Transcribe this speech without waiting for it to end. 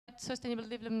Sustainable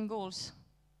Development Goals?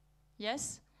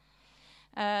 Yes?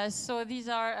 So these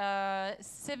are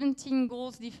 17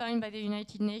 goals defined by the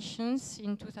United Nations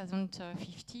in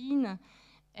 2015.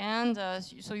 And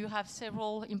so you have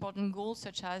several important goals,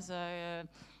 such as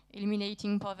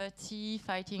eliminating poverty,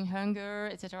 fighting hunger,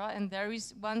 etc. And there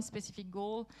is one specific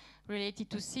goal related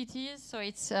to cities. So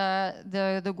it's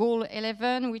the goal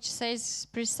 11, which says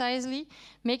precisely,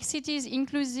 make cities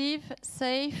inclusive,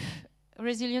 safe,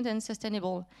 resilient, and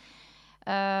sustainable.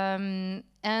 And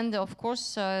of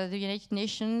course, the United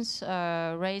Nations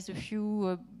raised a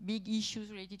few big issues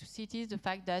related to cities. The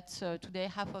fact that today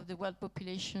half of the world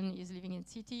population is living in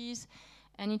cities,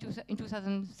 and in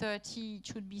 2030 it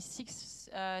should be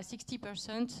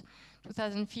 60%.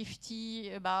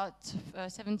 2050, about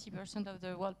 70% of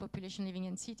the world population living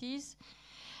in cities.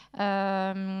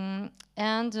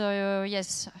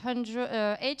 Yes,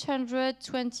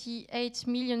 828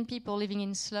 million people living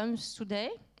in slums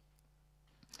today.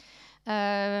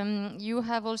 You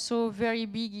have also very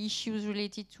big issues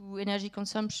related to energy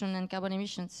consumption and carbon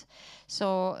emissions.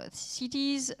 So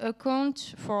cities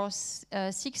account for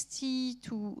 60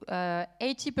 to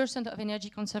 80% of energy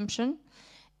consumption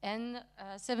and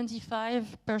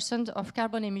 75% of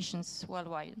carbon emissions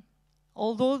worldwide.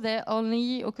 Although they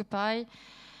only occupy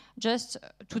just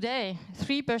today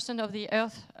 3% of the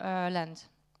Earth's land.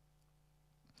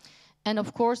 And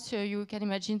of course, you can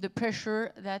imagine the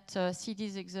pressure that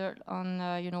cities exert on,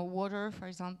 water, for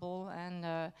example,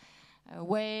 and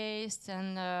waste,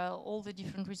 and all the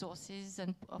different resources,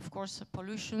 and of course,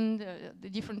 pollution, the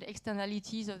different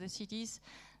externalities of the cities,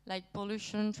 like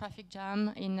pollution, traffic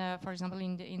jam, for example,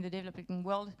 in the developing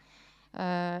world,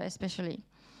 especially.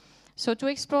 So to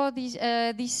explore these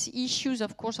issues,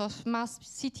 of course, of smart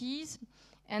cities,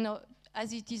 and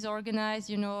as it is organized,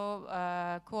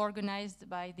 co-organized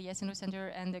by the SNO Center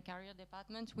and the Career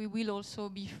Department, we will also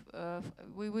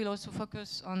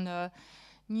focus on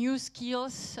new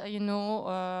skills,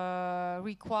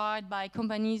 required by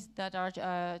companies that are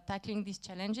tackling these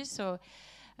challenges. So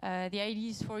the idea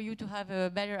is for you to have a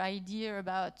better idea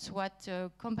about what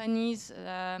companies.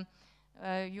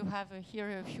 You have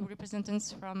here a few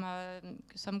representatives from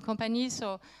some companies.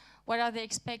 So what are they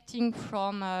expecting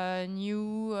from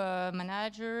new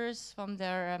managers, from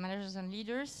their managers and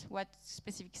leaders? What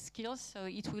specific skills? So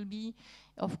it will be,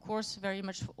 of course, very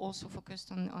much also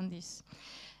focused on this.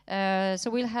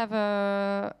 So we'll have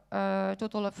a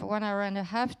total of 1 hour and a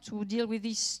half to deal with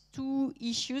these two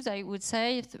issues, I would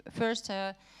say. First,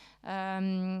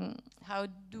 how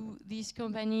do these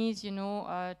companies,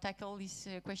 tackle this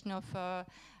question of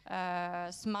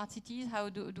smart cities? How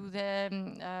do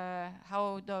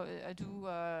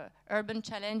urban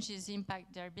challenges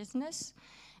impact their business?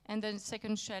 And then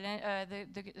second challenge,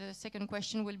 the second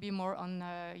question will be more on,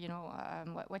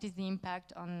 what is the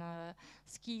impact on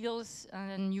skills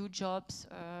and new jobs,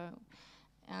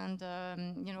 and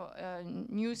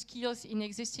new skills in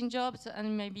existing jobs,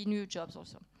 and maybe new jobs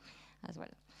also, as well.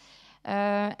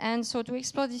 And so to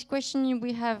explore this question,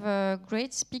 we have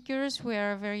great speakers. We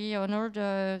are very honored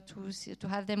to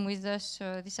have them with us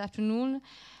this afternoon,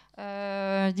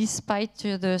 despite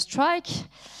the strike.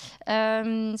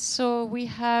 So we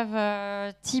have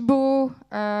Thibaut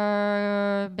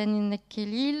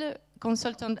Benekélil,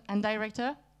 consultant and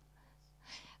director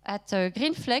at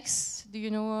Greenflex. Do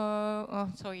you know?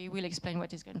 Sorry, we'll explain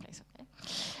what is Greenflex. Okay.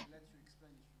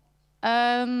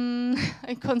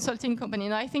 A consulting company.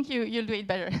 No, I think you'll do it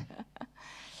better.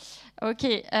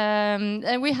 Okay,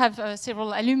 and we have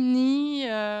several alumni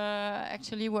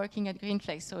actually working at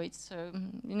Greenflex. So it's,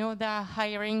 they are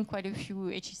hiring quite a few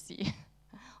HEC,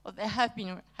 or they have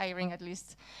been hiring at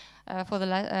least for the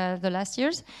last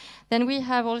years. Then we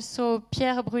have also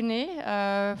Pierre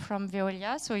Brunet from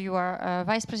Veolia. So you are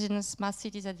Vice President Smart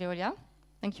Cities at Veolia.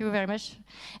 Thank you very much.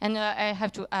 And I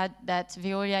have to add that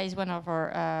Veolia is one of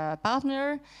our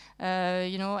partner,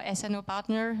 SNO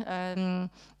partner,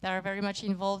 that are very much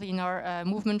involved in our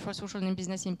movement for social and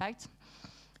business impact.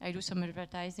 I do some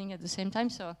advertising at the same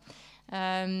time. So,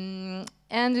 and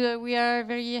we are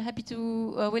very happy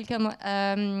to welcome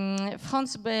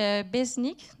Franz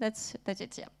Besnik. That's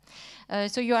it. Yeah.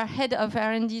 So you are head of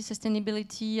R&D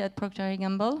sustainability at Procter &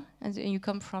 Gamble, and you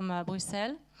come from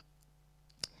Brussels.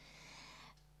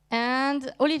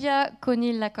 And Olivia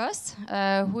Conil-Lacoste,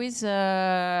 who is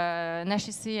an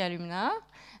HEC alumna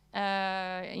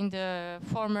in the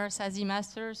former SASI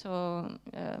Master, so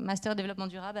Master Développement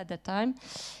Durable at that time,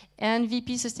 and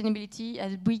VP Sustainability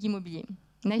at Bouygues Immobilier.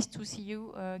 Nice to see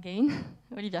you again,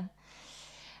 Olivia.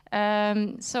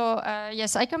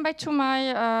 Yes, I come back to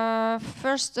my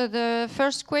the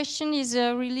first question is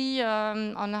really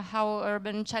on how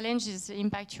urban challenges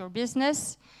impact your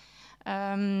business.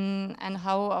 And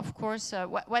how, of course,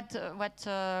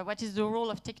 what is the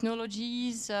role of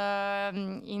technologies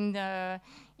in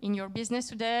your business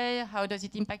today? How does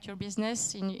it impact your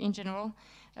business in general,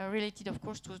 related, of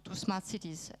course, to smart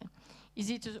cities? Is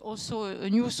it also a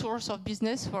new source of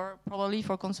business for probably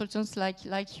for consultants like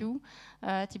you,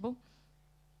 Thibault?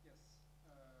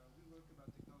 We work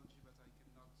about technology, but I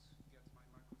cannot get my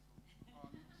microphone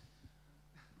on.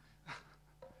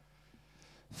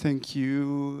 Thank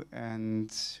you, and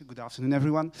good afternoon,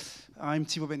 everyone. I'm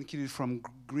Thibault Bénédicte from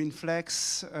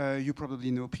Greenflex. You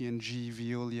probably know P&G,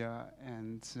 Veolia,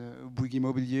 and Bouygues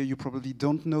Immobilier. You probably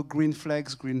don't know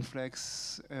Greenflex.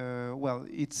 Greenflex, well,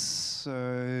 it's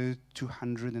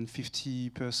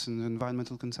 250-person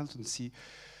environmental consultancy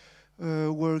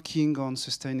working on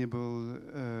sustainable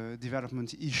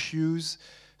development issues.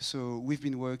 So we've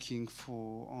been working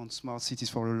on smart cities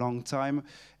for a long time,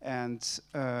 and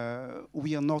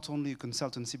we are not only a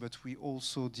consultancy, but we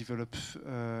also develop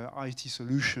IT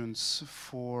solutions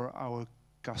for our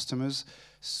customers.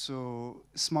 So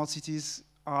smart cities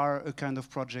are a kind of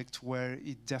project where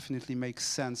it definitely makes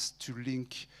sense to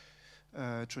link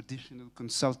traditional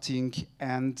consulting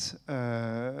and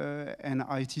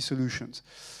IT solutions.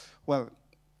 Well,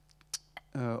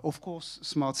 of course,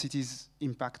 smart cities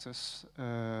impact us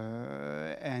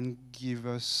and give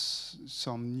us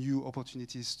some new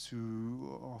opportunities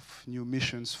of new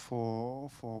missions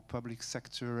for public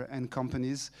sector and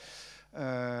companies.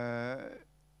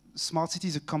 Smart city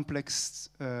is a complex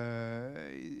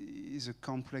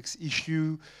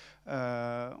issue.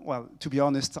 Well, to be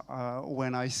honest,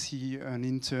 when I see an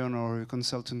intern or a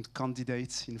consultant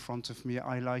candidate in front of me,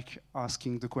 I like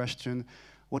asking the question,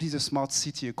 what is a smart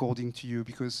city according to you?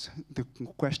 Because the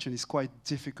question is quite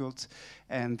difficult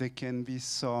and there can be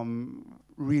some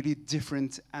really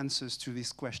different answers to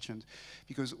this question.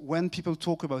 Because when people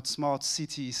talk about smart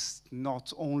cities,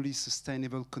 not only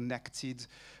sustainable, connected,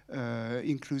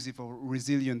 inclusive or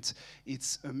resilient,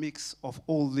 it's a mix of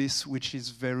all this, which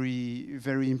is very,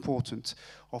 very important.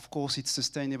 Of course, it's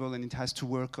sustainable and it has to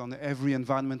work on every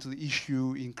environmental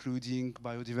issue, including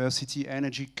biodiversity,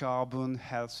 energy, carbon,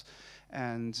 health,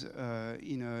 and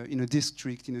in a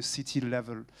district, in a city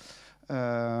level.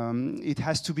 It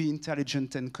has to be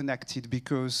intelligent and connected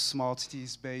because smart city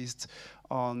is based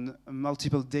on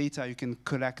multiple data you can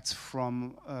collect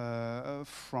from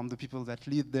the people that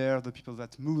live there, the people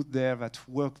that move there, that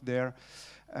work there.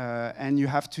 And you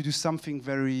have to do something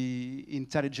very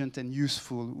intelligent and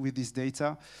useful with this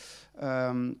data.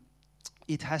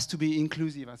 It has to be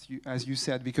inclusive, as you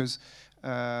said, because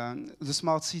the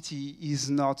smart city is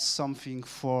not something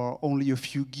for only a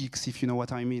few geeks, if you know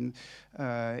what I mean.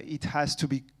 It has to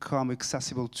become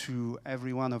accessible to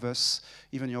every one of us,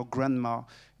 even your grandma.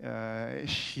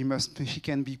 She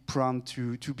can be proud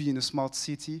to be in a smart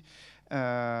city.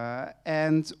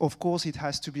 And of course, it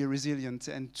has to be resilient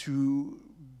and to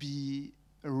be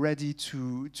ready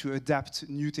to adapt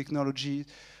new technology.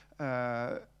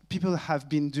 People have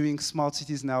been doing smart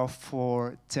cities now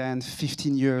for 10,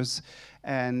 15 years,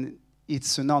 and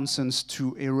it's a nonsense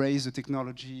to erase the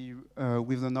technology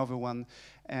with another one.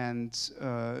 And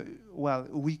well,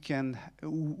 we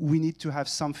need to have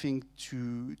something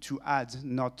to add,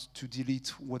 not to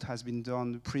delete what has been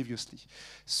done previously.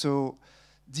 So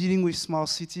dealing with smart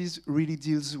cities really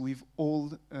deals with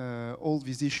all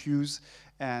these issues,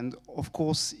 and of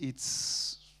course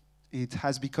it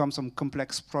has become some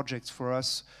complex projects for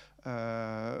us.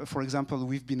 For example,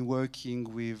 we've been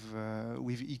working with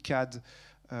ICAD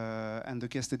and the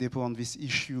Caisse des Dépôts on this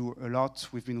issue a lot.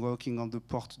 We've been working on the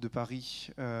Porte de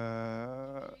Paris. Can you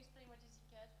explain what is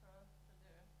ICAD for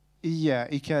the... Yeah,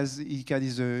 ICAD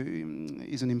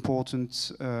is an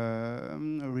important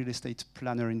real estate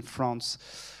planner in France,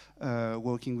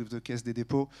 working with the Caisse des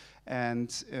Dépôts, and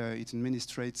it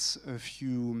administrates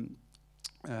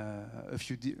a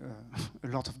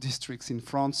lot of districts in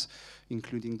France,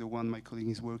 including the one my colleague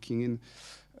is working in.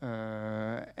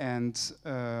 And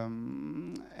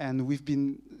we've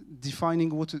been defining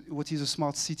what is a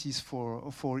smart cities for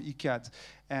ICAD.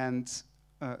 And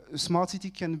a smart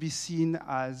city can be seen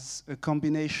as a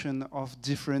combination of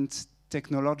different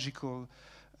technological,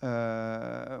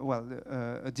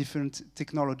 different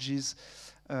technologies.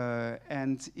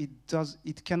 And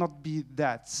it cannot be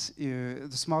that. The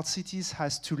smart cities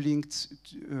has to link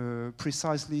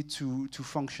precisely to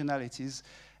functionalities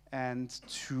and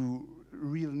to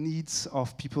real needs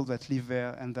of people that live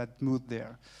there and that move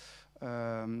there.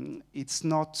 It's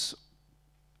not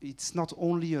it's not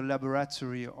only a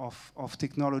laboratory of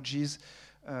technologies.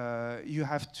 You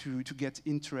have to get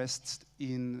interested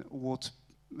in what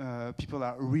people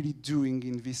are really doing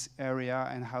in this area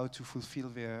and how to fulfill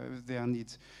their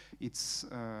needs. It's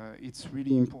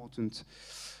really important.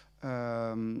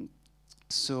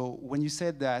 So when you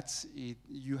said that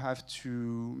you have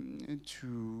to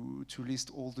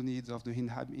list all the needs of the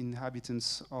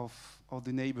inhabitants of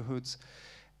the neighborhoods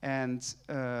and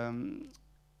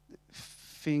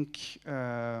think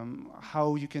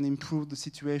how you can improve the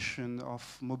situation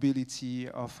of mobility,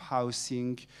 of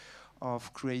housing,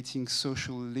 of creating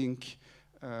social link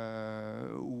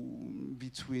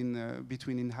between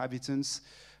inhabitants,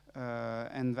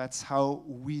 and that's how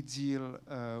we deal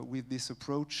with this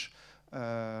approach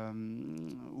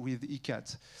with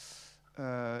ECAD.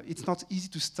 It's not easy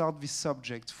to start this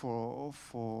subject for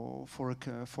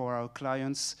our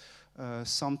clients.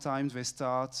 Sometimes they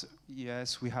start,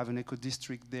 yes, we have an eco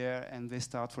district there, and they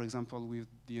start, for example, with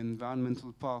the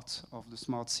environmental part of the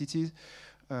smart city,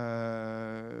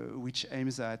 which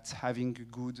aims at having a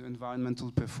good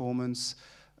environmental performance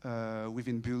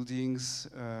within buildings,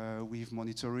 with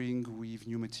monitoring, with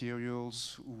new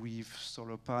materials, with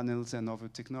solar panels and other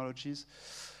technologies.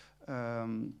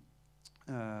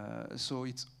 So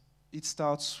it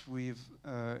starts with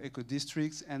eco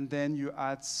districts, and then you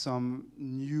add some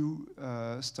new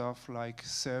stuff like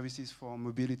services for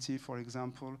mobility, for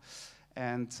example,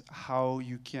 and how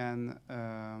you can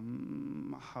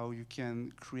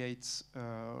create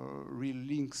real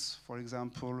links, for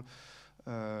example,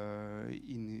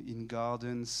 in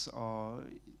gardens, or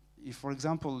if, for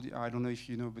example, I don't know if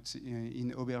you know, but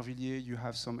in Aubervilliers you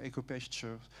have some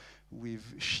eco-pasture with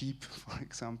sheep, for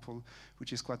example,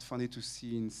 which is quite funny to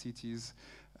see in cities.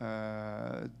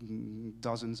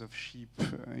 Dozens of sheep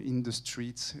in the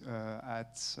streets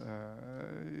at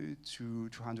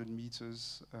 200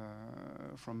 meters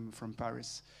from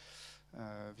Paris.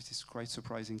 This is quite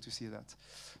surprising to see that.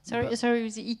 Sorry,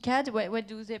 with the ECAD, what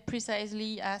do they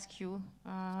precisely ask you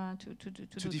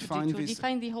to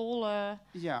define the whole?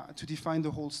 Yeah, to define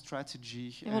the whole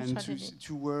strategy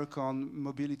to work on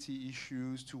mobility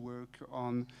issues, to work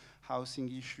on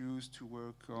housing issues, to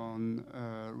work on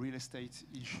real estate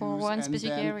issues. For one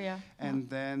specific area. And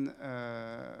then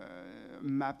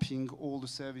mapping all the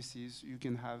services you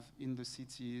can have in the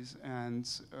cities, and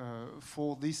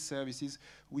for these services,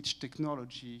 which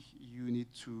technology you need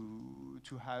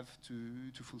to have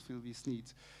to fulfill these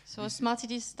needs. So smart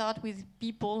cities start with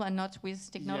people and not with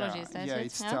technologies.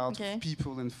 It starts with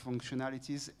people and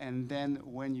functionalities, and then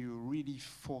when you really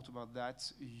thought about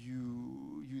that,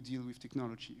 you deal with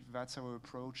technology. That's our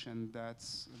approach, and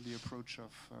that's the approach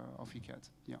of ECAD.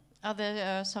 Yeah. Are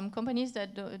there some companies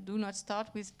that do not start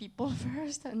with people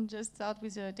first and just start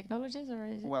with technologies, or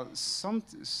is it? Well, some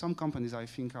companies I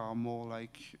think are more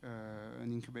like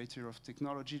an incubator of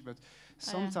technology, but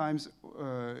sometimes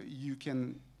you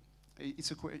can.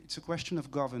 It's a question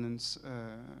of governance.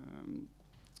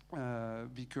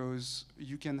 Because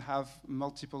you can have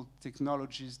multiple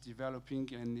technologies developing,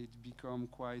 and it become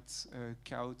quite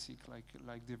chaotic,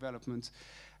 like development.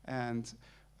 And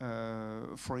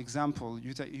for example,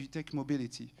 you take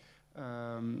mobility.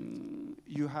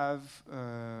 You have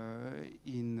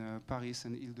in Paris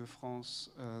and Île-de-France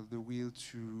the will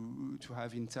to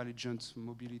have intelligent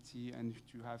mobility and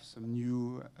to have some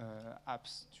new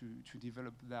apps to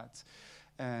develop that.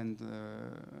 And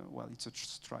well, it's a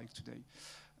strike today.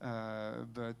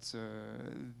 But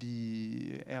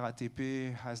the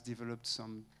RATP has developed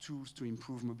some tools to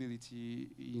improve mobility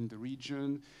in the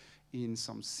region, in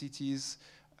some cities.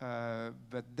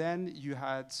 But then you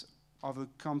had other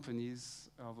companies,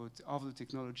 other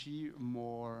technology,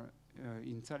 more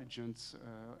intelligent.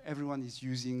 Everyone is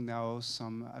using now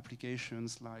some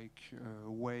applications like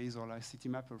Waze or like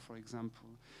Citymapper, for example.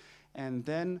 And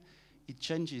then it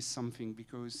changes something,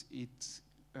 because it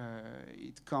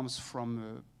comes from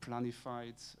a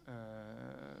planified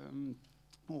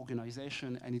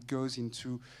organization, and it goes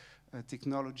into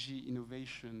technology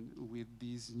innovation with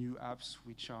these new apps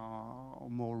which are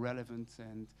more relevant,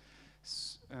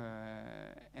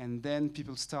 and then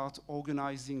people start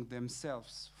organizing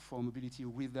themselves for mobility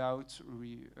without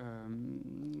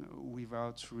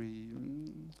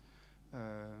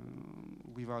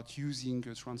using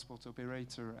a transport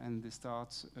operator, and they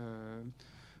start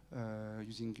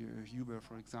using Uber,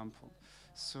 for example.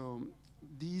 So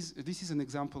this is an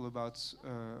example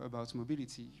about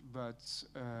mobility, but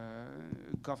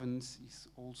governance is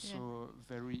also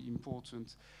very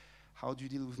important. How do you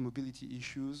deal with mobility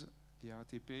issues, the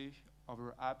RTP,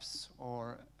 other apps,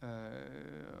 or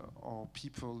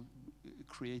people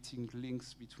creating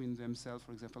links between themselves,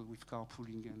 for example, with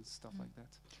carpooling and stuff like that.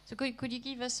 So could you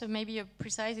give us maybe a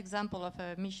precise example of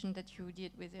a mission that you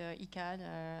did with ICAD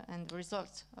and the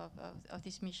results of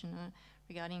this mission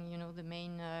regarding, you know, the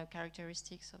main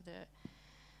characteristics of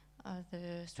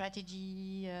the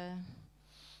strategy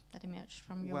that emerged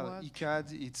from your work? Well,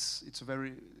 ICAD, it's a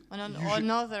very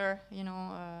another, you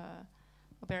know,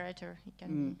 operator. It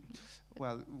can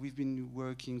well, we've been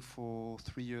working for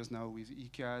 3 years now with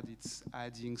ICAD. It's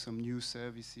adding some new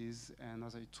services, and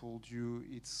as I told you,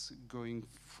 it's going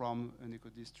from an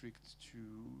eco-district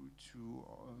to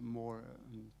more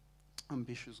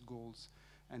ambitious goals,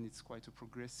 and it's quite a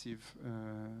progressive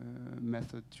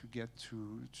method to get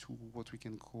to what we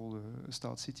can call a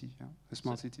smart city, a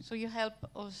smart city. So you help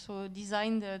also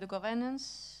design the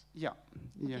governance? Yeah,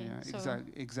 okay,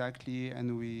 exactly.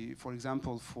 And we, for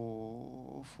example,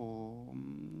 for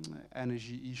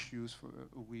energy issues,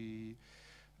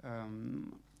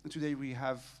 today we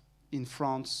have in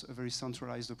France a very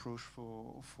centralized approach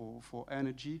for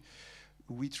energy.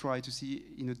 We try to see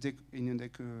in an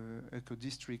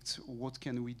eco-district what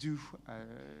can we do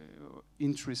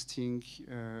interesting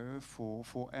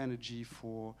for energy,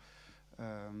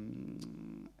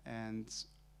 and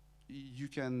you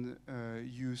can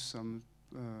use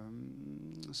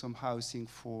some housing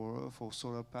for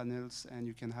solar panels, and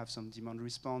you can have some demand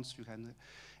response.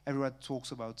 Everyone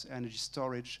talks about energy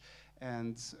storage,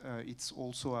 and it's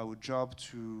also our job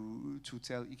to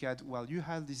tell ICAD, well, you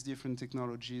have these different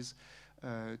technologies.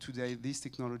 Today, this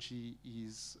technology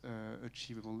is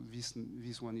achievable.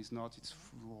 This one is not. It's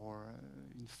for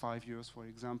in 5 years, for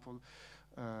example.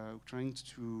 Trying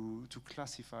to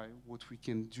classify what we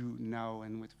can do now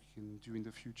and what we can do in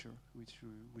the future,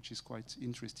 which is quite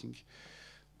interesting.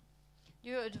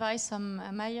 You advise some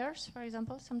mayors, for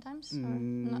example, sometimes?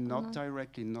 Not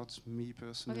directly, not me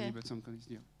personally, okay. but some colleagues,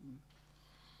 yeah.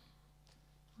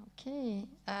 Okay.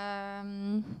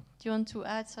 Do you want to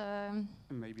add?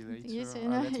 Maybe later. Yes,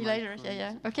 later.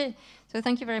 Yeah. Okay. So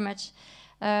thank you very much.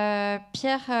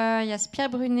 Pierre, yes, Pierre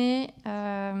Brunet.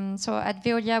 So at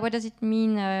Veolia, what does it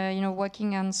mean,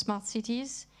 working on smart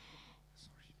cities?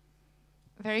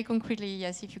 Very concretely,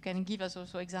 yes. If you can give us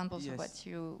also examples of what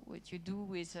you do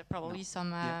with probably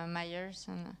some mayors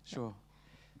and. Sure.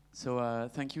 So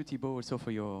thank you, Thibaut, also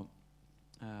for your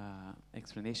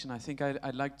explanation. I think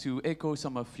I'd like to echo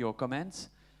some of your comments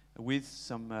with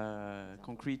some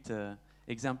concrete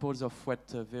examples of what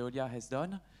Veolia has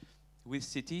done with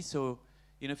cities. So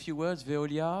in a few words,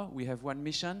 Veolia, we have one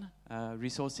mission,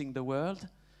 resourcing the world.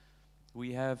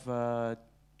 We have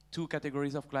 2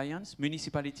 categories of clients: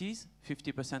 municipalities,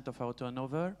 50% of our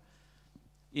turnover,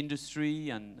 industry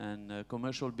and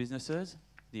commercial businesses,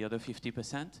 the other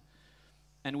 50%.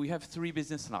 And we have 3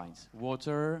 business lines: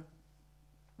 water,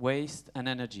 waste, and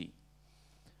energy.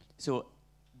 So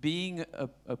being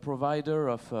a provider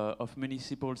of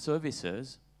municipal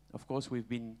services, of course, we've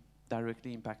been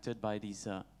directly impacted by these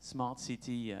smart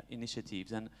city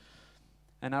initiatives. And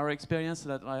our experience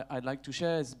that I'd like to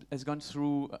share has gone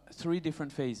through 3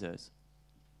 different phases.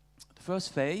 The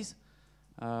first phase,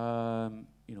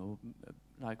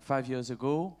 like 5 years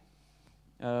ago,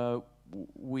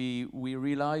 we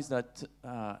realized that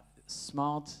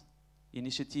smart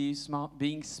initiatives,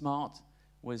 being smart,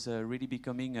 was really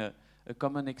becoming a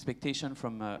common expectation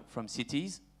from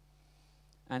cities.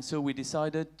 And so we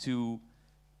decided to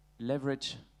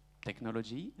leverage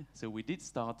technology. So we did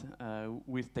start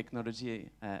with technology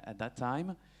at that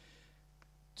time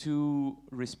to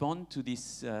respond to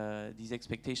these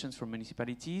expectations from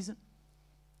municipalities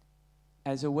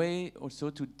as a way also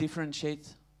to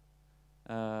differentiate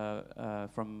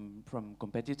from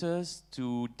competitors,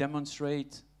 to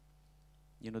demonstrate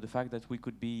the fact that we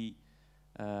could be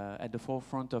at the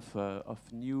forefront of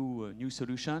new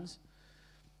solutions.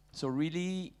 So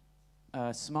really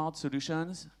smart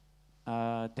solutions,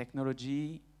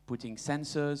 technology, putting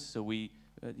sensors. So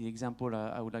the example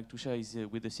I would like to share is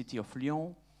with the city of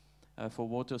Lyon for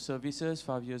water services.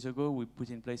 5 years ago, we put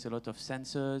in place a lot of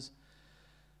sensors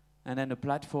and then a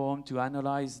platform to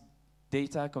analyze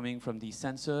data coming from these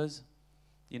sensors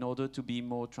in order to be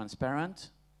more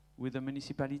transparent with the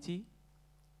municipality,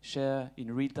 share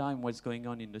in real time what's going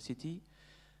on in the city,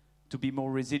 to be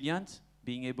more resilient,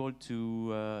 being able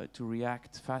to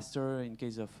react faster in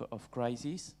case of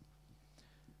crisis.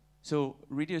 So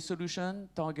really a solution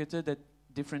targeted at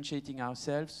differentiating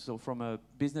ourselves, so from a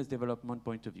business development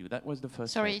point of view. That was the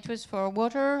first Sorry, step. it was for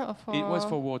water or for... It was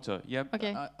for water, yeah.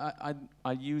 Okay.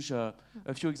 I'll use a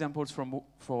few examples for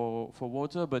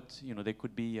water, but they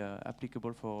could be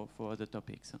applicable for other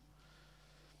topics.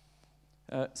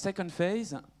 Second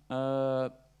phase,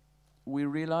 we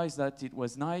realized that it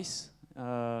was nice, you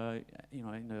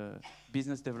know, in a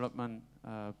business development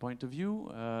point of view.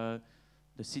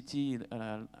 The city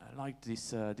liked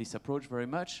this approach very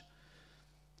much,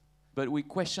 but we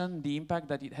questioned the impact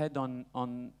that it had on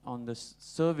the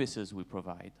services we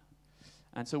provide.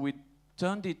 And so we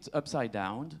turned it upside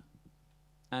down,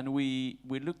 and we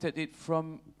looked at it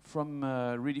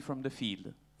really from the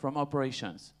field, from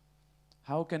operations.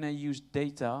 How can I use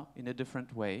data in a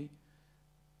different way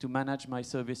to manage my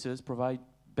services, provide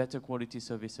better quality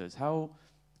services? How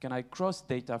can I cross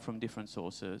data from different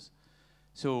sources?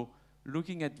 So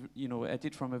looking at, you know, at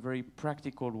it from a very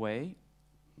practical way,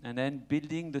 and then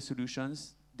building the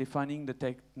solutions, defining the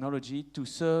technology to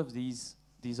serve these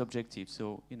objectives.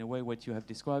 So in a way, what you have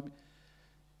described,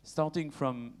 starting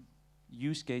from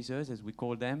use cases, as we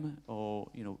call them, or,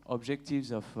 you know,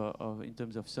 objectives of in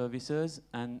terms of services,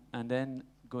 and then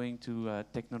going to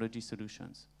technology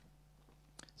solutions.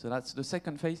 So that's the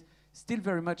second phase. Still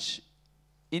very much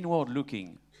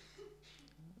inward-looking,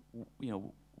 you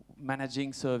know,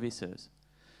 managing services.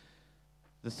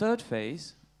 The third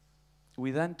phase,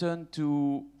 we then turn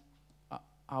to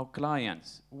our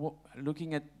clients,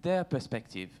 looking at their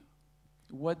perspective.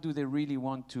 What do they really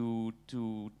want to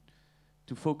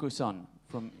focus on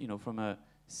from, you know, from a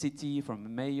city, from a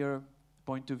mayor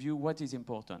point of view? What is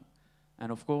important?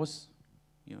 And of course,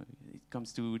 you know, it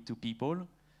comes to people,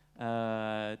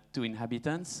 to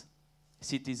inhabitants,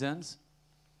 citizens.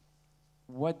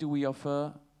 What do we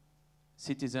offer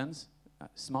citizens?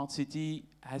 Smart city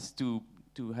has to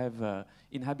have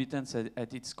inhabitants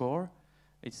at its core.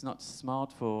 It's not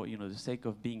smart for, you know, the sake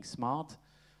of being smart.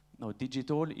 No,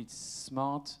 digital, it's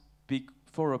smart, big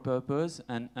for a purpose,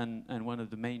 and one of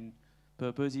the main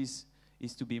purposes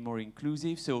is to be more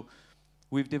inclusive. So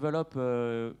we've developed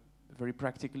very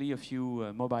practically a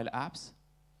few mobile apps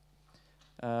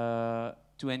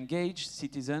to engage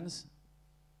citizens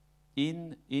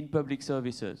in public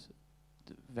services.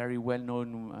 The very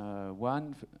well-known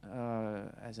one,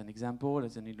 as an example,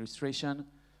 as an illustration,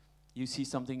 you see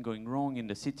something going wrong in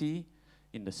the city,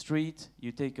 in the street,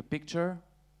 you take a picture,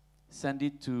 send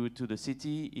it to the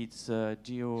city, it's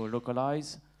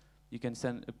geo-localized, you can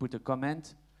put a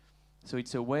comment. So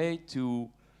it's a way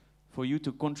for you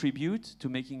to contribute to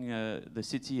making the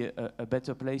city a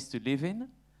better place to live in,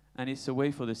 and it's a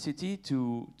way for the city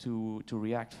to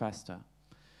react faster.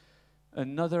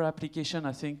 Another application,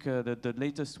 I think, that the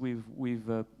latest we've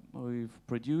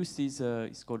produced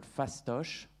is called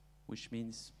Fastoche, which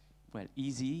means, well,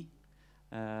 easy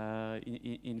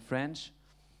in French.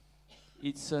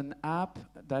 It's an app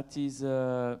that is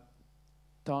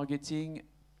targeting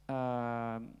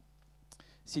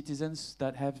citizens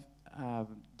that have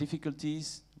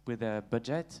difficulties with their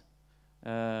budget,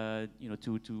 you know,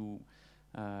 to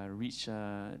reach,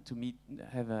 to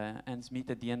have ends meet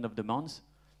at the end of the month.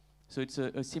 So it's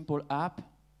a simple app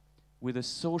with a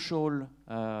social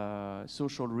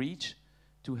reach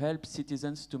to help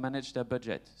citizens to manage their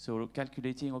budget. So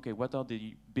calculating, okay, what are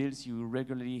the bills you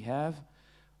regularly have,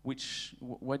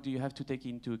 what do you have to take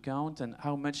into account, and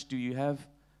how much do you have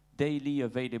daily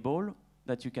available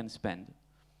that you can spend.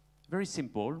 Very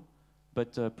simple,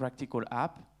 but a practical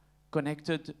app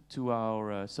connected to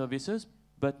our services,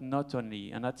 but not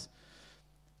only. And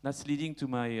that's leading to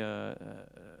my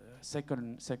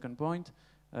second point.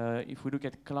 If we look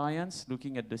at clients,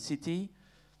 looking at the city,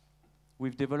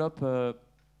 we've developed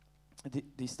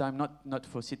this time not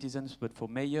for citizens but for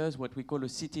mayors, what we call a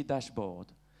city dashboard.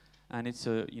 And it's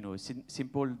a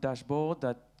simple dashboard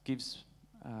that gives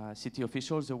city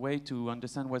officials a way to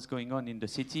understand what's going on in the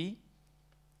city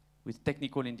with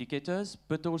technical indicators,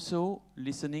 but also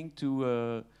listening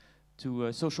to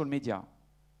social media,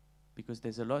 because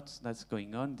there's a lot that's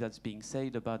going on, that's being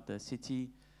said about the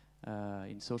city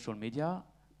in social media,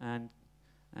 and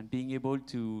being able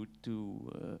to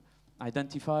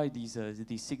identify these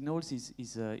signals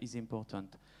is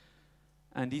important.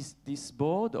 And this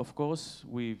board, of course,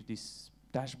 with this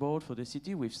dashboard for the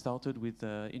city, we've started with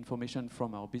information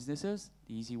from our businesses,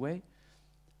 the easy way,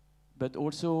 but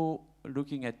also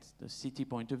looking at the city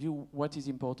point of view, what is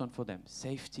important for them?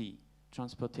 Safety,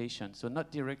 transportation, so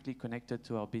not directly connected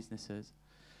to our businesses.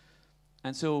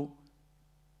 And so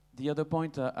the other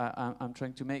point I'm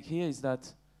trying to make here is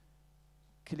that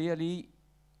clearly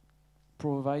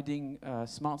providing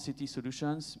smart city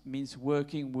solutions means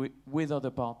working with other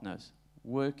partners,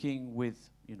 working with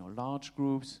large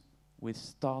groups, with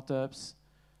startups,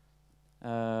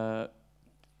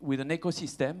 with an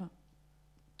ecosystem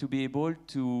to be able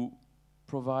to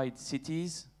provide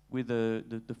cities with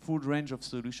the full range of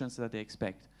solutions that they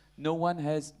expect. No one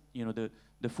has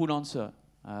the full answer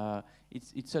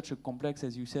It's such a complex,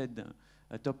 as you said,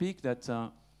 a topic that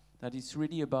that is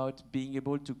really about being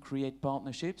able to create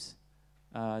partnerships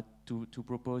to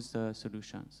propose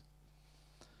solutions.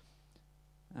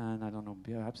 And I don't know,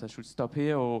 perhaps I should stop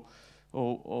here, or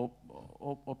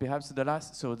perhaps the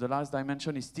last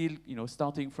dimension is still,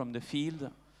 starting from the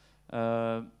field.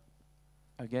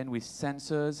 Again, with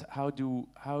sensors, how do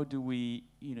we,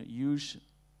 use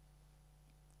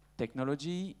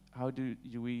technology? How do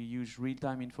we use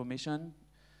real-time information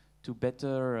to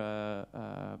better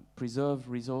preserve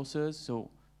resources? So,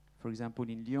 for example,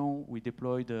 in Lyon, we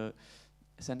deployed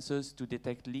sensors to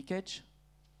detect leakage.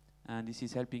 And this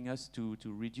is helping us to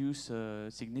reduce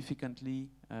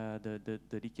significantly the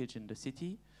leakage in the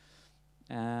city.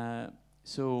 And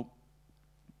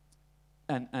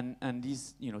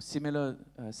these similar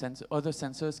other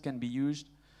sensors can be used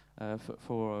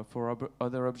for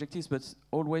other objectives, but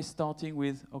always starting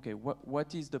with, okay,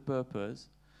 what is the purpose?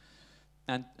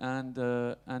 And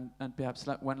perhaps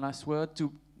one last word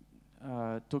to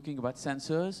talking about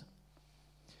sensors.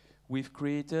 We've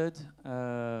created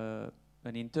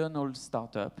an internal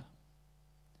startup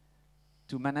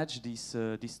to manage this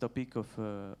topic of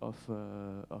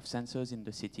sensors in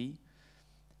the city,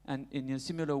 and in a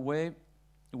similar way,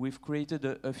 we've created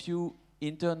a few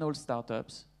internal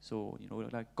startups. So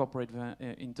like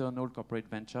internal corporate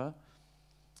venture,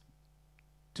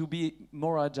 to be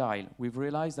more agile. We've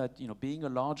realized that being a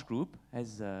large group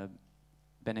has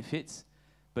benefits,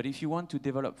 but if you want to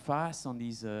develop fast on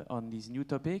these new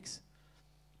topics,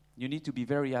 you need to be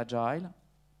very agile.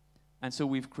 And so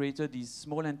we've created these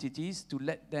small entities to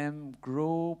let them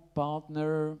grow,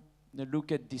 partner,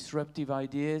 look at disruptive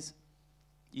ideas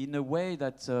in a way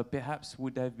that perhaps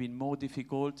would have been more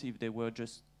difficult if they were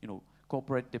just,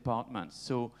 corporate departments.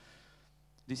 So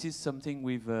this is something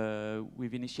we've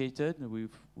initiated.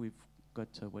 We've got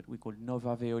what we call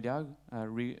Nova Veolia,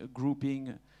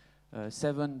 grouping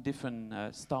 7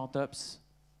 different startups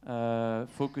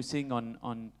focusing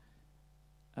on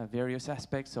various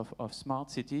aspects of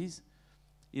smart cities,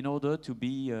 in order to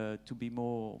be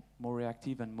more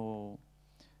reactive and more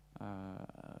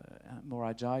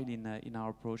agile in our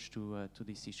approach to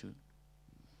this issue.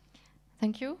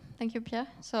 Thank you, Pierre.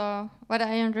 So what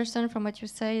I understand from what you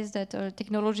say is that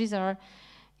technologies are,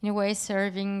 in a way,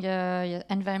 serving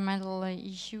environmental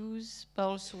issues, but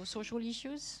also social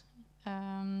issues,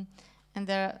 and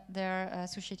they're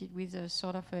associated with a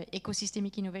sort of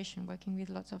ecosystemic innovation, working with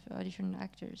lots of different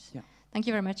actors. Yeah. Thank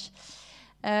you very much.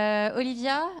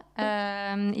 Olivia,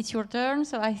 it's your turn.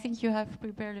 So I think you have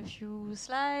prepared a few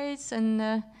slides,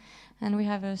 and we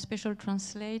have a special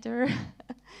translator,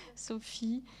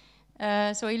 Sophie.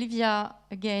 So Olivia,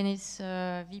 again, is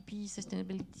VP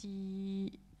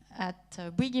Sustainability at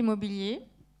Bouygues Immobilier.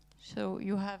 So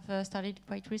you have started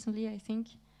quite recently, I think.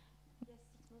 Yes,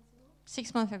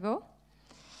 6 months ago.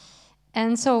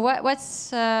 And so what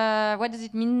does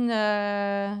it mean,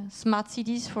 smart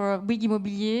cities for Bouygues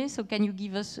Immobilier? So can you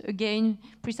give us, again,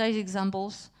 precise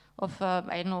examples of,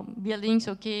 I don't know, buildings,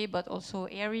 okay, but also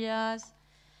areas?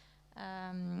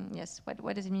 Yes,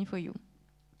 what does it mean for you?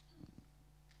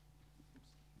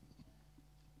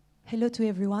 Hello to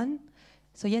everyone.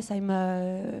 So yes, I'm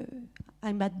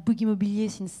at Bouygues Immobilier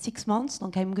since 6 months.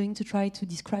 Donc I'm going to try to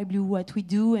describe you what we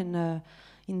do and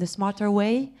in the smarter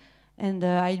way. And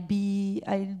I'll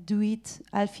do it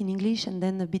half in English and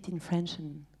then a bit in French,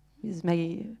 and with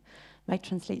my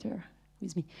translator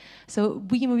with me. So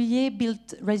Bouygues Immobilier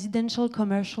built residential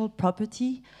commercial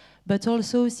property, but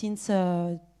also since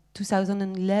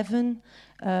 2011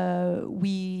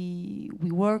 we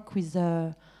work with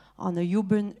on a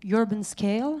urban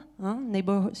scale,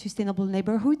 sustainable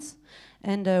neighborhoods,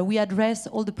 and we address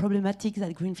all the problematics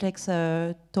that Greenflex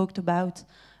talked about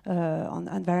on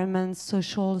environment,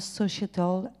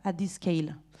 societal at this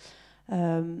scale.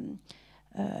 In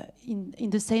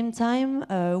the same time,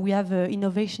 we have an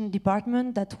innovation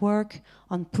department that work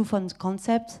on proof of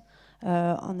concept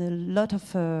on a lot of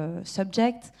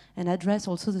subjects and address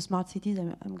also the smart cities.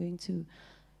 I'm going to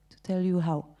tell you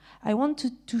how. I want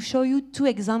to show you 2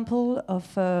 examples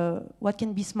of what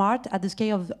can be smart at the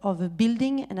scale of a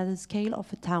building and at the scale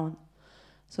of a town.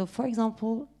 So, for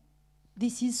example,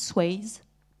 this is Sways.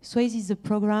 Sways is a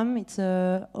program. It's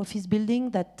an office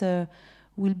building that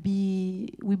will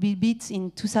be built in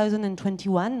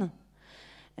 2021,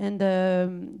 and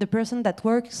the person that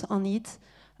works on it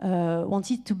wants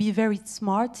it to be very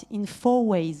smart in 4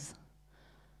 ways.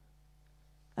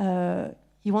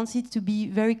 He wants it to be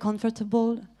very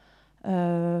comfortable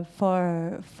for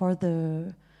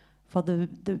the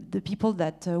people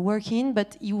that work in,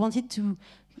 but he wants it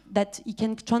that it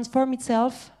can transform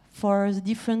itself for the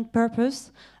different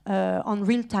purpose on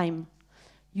real time.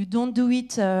 You don't do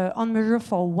it on measure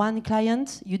for one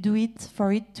client. You do it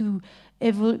for it to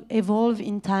evolve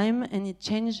in time, and it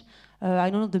change. I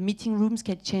don't know. The meeting rooms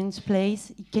can change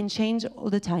place. It can change all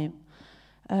the time.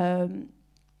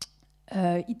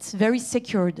 It's very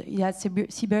secured. It has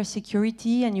cyber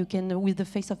security, and you can, with the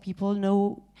face of people,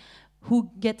 know who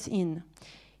gets in.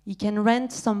 You can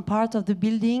rent some part of the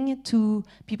building to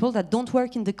people that don't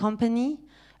work in the company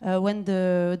when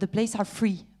the place are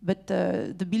free. But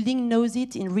the building knows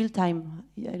it in real time.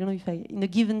 I don't know if in a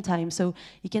given time. So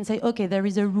you can say, okay, there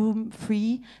is a room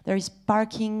free, there is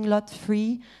parking lot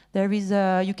free, there is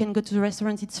you can go to the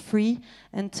restaurant, it's free,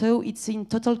 and so it's in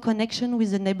total connection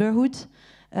with the neighborhood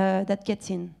that gets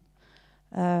in.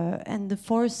 And the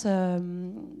fourth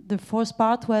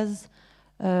part was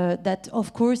that,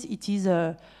 of course, it is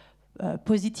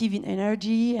positive in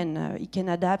energy, and it can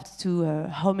adapt to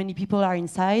how many people are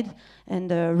inside,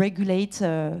 and regulate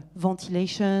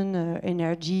ventilation,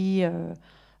 energy,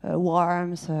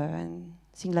 warmth, and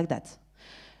things like that.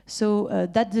 So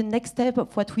that's the next step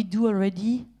of what we do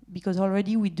already, because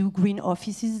already we do green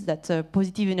offices, that's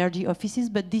positive energy offices,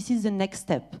 but this is the next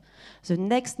step. The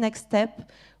next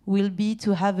step will be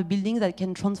to have a building that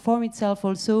can transform itself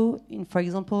also in, for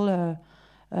example,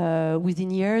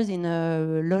 within years in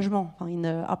logement, in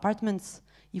apartments,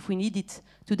 if we need it.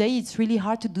 Today it's really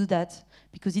hard to do that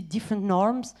because it's different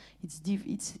norms.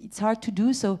 It's hard to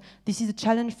do. So this is a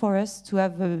challenge for us to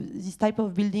have this type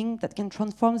of building that can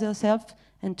transform themselves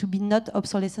and to be not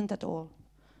obsolescent at all.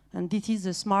 And this is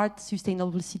a smart,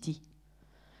 sustainable city.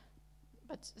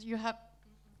 But you have.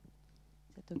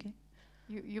 Is that okay?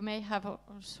 You may have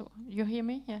also. You hear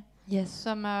me? Yeah. Yes.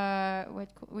 Some what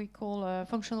we call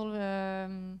functional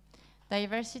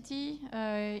diversity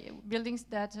buildings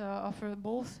that offer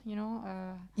both. You know.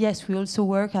 Yes, we also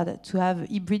work to have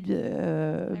hybrid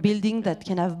building that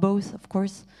can have both, of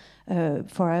course,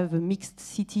 for have a mixed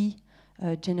city,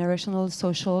 generational,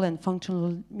 social, and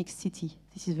functional mixed city.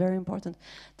 This is very important.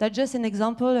 That's just an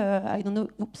example. I don't know.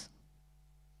 Oops.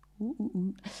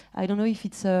 I don't know if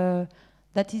it's.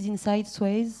 That is inside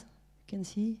Suez, you can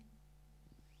see.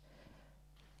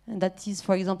 And that is,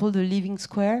 for example, the living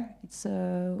square. It's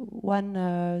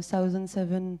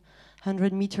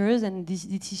 1,700 meters, and this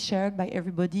is shared by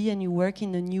everybody, and you work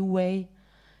in a new way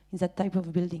in that type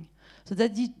of building. So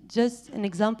that's just an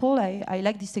example. I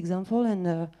like this example, and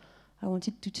I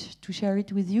wanted to share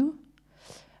it with you.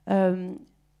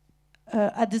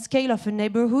 At the scale of a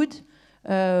neighborhood,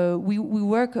 we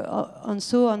work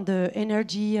also on the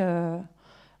energy.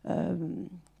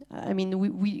 I mean,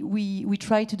 we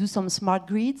try to do some smart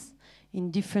grids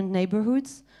in different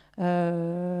neighborhoods.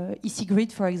 HEC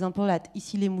Grid, for example, at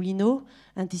Issy-les-Moulineaux,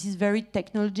 and this is very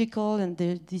technological, and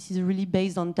this is really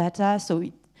based on data. So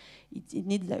we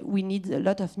need a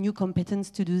lot of new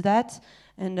competence to do that,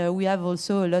 and we have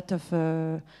also a lot of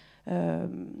how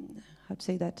to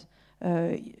say that.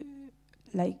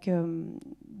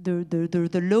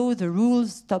 The law, the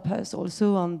rules stop us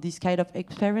also on this kind of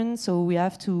experience. So we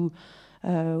have to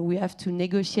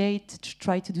negotiate to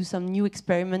try to do some new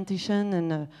experimentation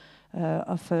and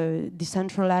of a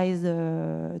decentralized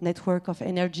network of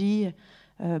energy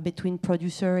between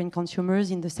producer and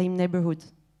consumers in the same neighborhood.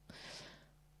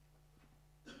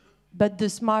 But the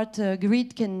smart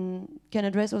grid can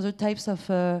address other types of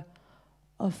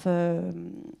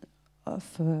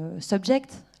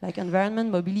subject, like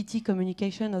environment, mobility,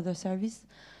 communication, other service.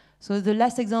 So the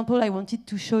last example I wanted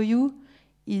to show you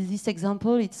is this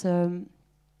example. It's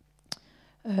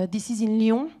this is in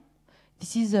Lyon.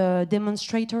 This is a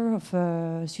demonstrator of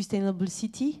a sustainable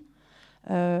city.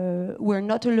 We're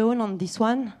not alone on this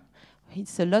one.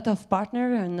 It's a lot of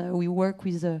partners, and we work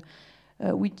with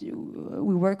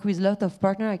we work with a lot of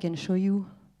partners. I can show you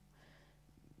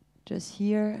just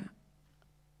here.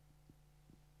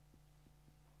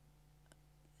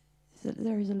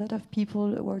 There is a lot of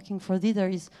people working for this. There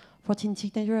is 14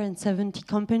 signatures and 70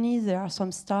 companies. There are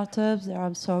some startups. There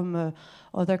are some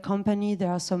other companies.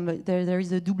 There are some. There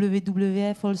is a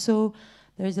WWF also.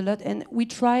 There is a lot, and we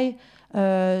try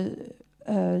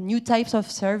new types of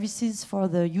services for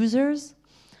the users.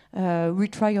 We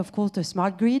try, of course, the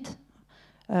smart grid.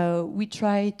 We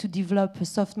try to develop a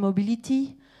soft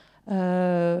mobility.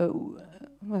 Well,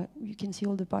 you can see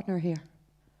all the partners here.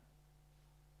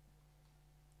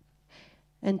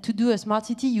 And to do a smart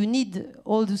city, you need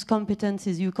all those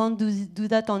competencies. You can't do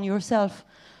that on yourself.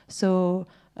 So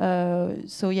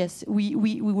yes,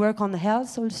 we work on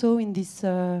health also in this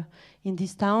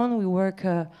town. We work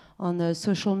on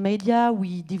social media.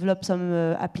 We develop some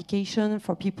application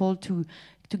for people to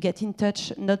get in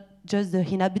touch, not just the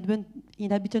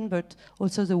inhabitant, but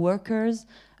also the workers.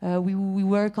 We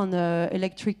work on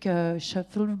electric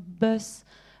shuttle bus,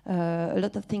 a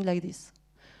lot of things like this.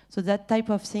 So that type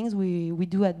of things we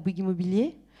do at Bouygues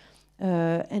Immobilier.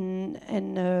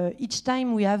 And each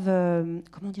time we have,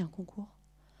 comment on dit un concours?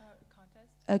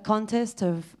 A contest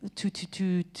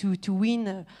to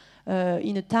win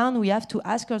in a town, we have to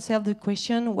ask ourselves the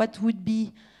question, what would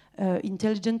be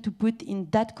intelligent to put in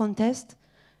that context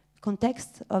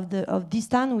of this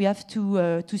town? We have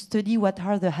to study what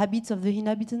are the habits of the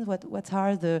inhabitants, what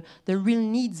are the real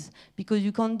needs, because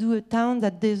you can't do a town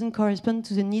that doesn't correspond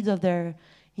to the needs of their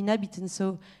inhabitants.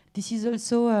 So this is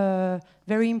also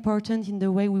very important in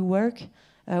the way we work.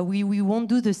 We won't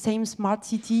do the same smart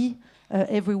city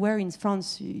everywhere in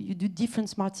France. You do different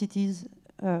smart cities.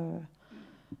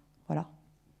 Voilà.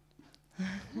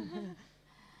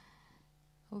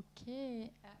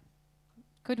 Okay.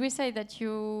 Could we say that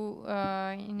you,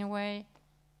 in a way,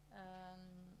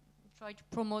 try to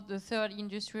promote the third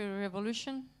industrial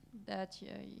revolution? That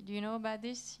do you know about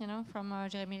this? You know, from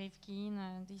Jeremy Rifkin.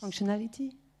 This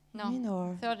Functionality? No, you mean,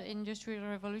 or third industrial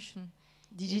revolution.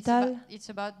 Digital? It's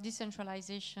about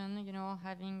decentralization. You know,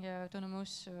 having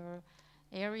autonomous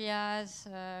areas,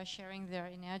 sharing their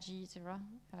energy, etc.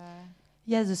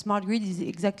 Yes, the smart grid is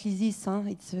exactly this.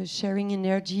 It's sharing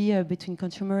energy between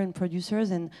consumer and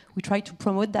producers, and we try to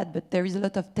promote that. But there is a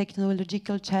lot of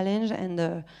technological challenge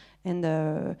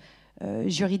and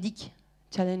juridic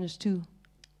challenge too.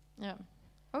 Yeah.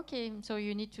 Okay. So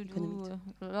you need to do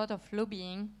a lot of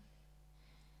lobbying.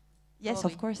 Yes,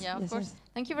 probably. of course. Yeah, of yes, course. yes.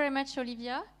 Thank you very much,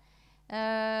 Olivia.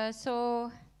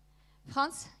 So,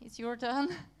 Franz, it's your turn.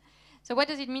 So, what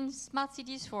does it mean, smart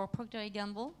cities for Procter &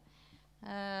 Gamble?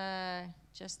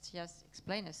 Just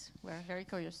explain us. We're very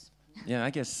curious. Yeah,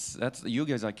 I guess that's you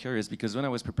guys are curious, because when I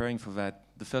was preparing for that,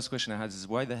 the first question I had is,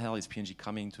 why the hell is P&G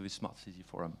coming to this Smart City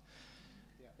Forum?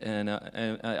 And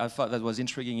I thought that was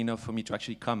intriguing enough for me to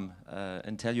actually come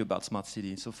and tell you about Smart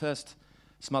City. So first,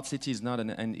 Smart City is not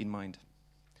an end in mind,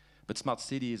 but Smart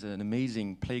City is an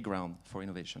amazing playground for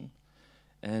innovation.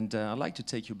 And I'd like to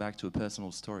take you back to a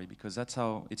personal story, because that's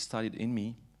how it started in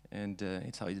me, and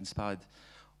it's how it inspired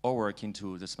our work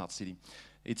into the Smart City.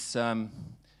 It's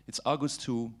August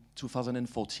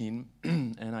 2014,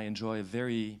 and I enjoy a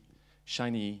very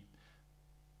shiny,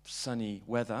 sunny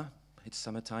weather. It's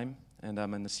summertime, and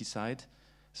I'm on the seaside.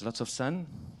 There's lots of sun,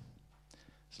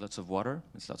 there's lots of water,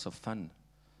 there's lots of fun,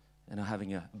 and I'm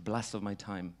having a blast of my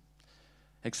time.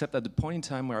 Except at the point in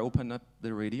time where I open up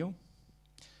the radio,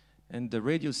 and the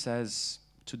radio says,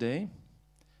 today,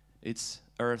 it's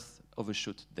Earth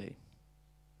Overshoot Day.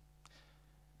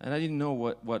 And I didn't know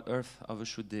what Earth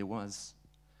Overshoot Day was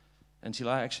until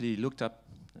I actually looked up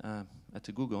at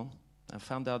the Google. I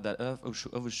found out that Earth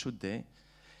Overshoot Day,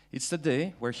 it's the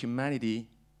day where humanity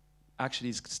actually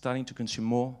is starting to consume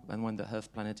more than when the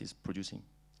Earth planet is producing.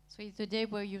 So it's the day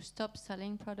where you stop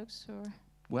selling products, or?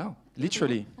 Well,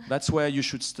 literally, that's where you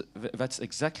should. That's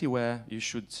exactly where you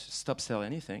should stop selling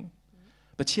anything.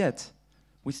 But yet,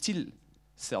 we still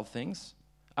sell things.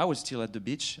 I was still at the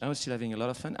beach. I was still having a lot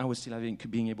of fun. I was still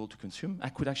being able to consume. I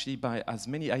could actually buy as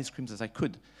many ice creams as I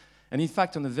could. And in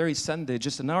fact, on the very Sunday,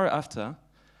 just an hour after,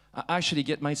 I actually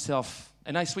get myself,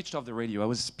 and I switched off the radio. I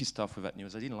was pissed off with that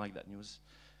news. I didn't like that news.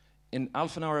 And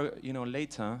half an hour,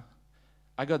 later,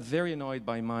 I got very annoyed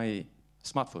by my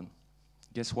smartphone.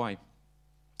 Guess why?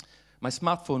 My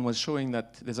smartphone was showing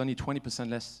that there's only 20%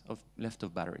 left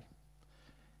of battery.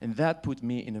 And that put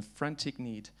me in a frantic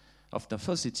need of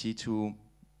necessity to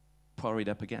power it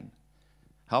up again.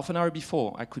 Half an hour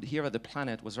before, I could hear that the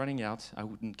planet was running out. I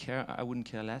wouldn't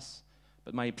care less.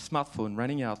 But my smartphone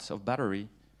running out of battery,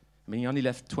 meaning only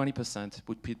left 20%,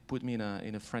 would put me in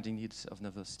a frantic need of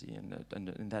necessity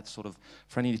and that sort of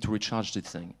frantic need to recharge the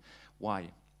thing.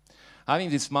 Why? Having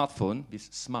this smartphone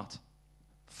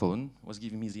was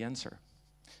giving me the answer.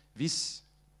 This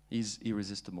is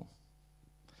irresistible.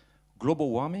 Global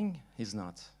warming is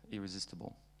not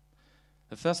irresistible.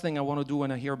 The first thing I want to do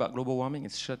when I hear about global warming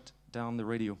is shut down the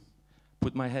radio,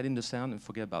 put my head in the sand and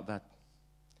forget about that.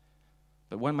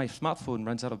 But when my smartphone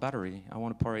runs out of battery, I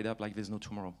want to power it up like there's no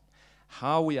tomorrow.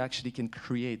 How we actually can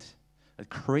create a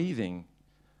craving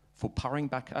for powering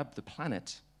back up the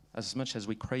planet as much as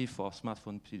we crave for our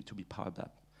smartphone to be powered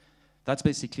up. That's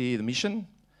basically the mission.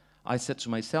 I said to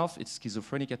myself, it's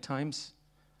schizophrenic at times.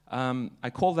 I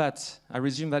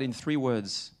resume that in 3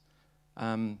 words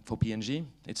for P&G.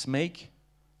 It's make,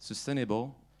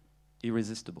 sustainable,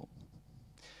 irresistible.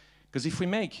 Because if we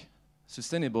make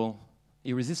sustainable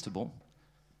irresistible,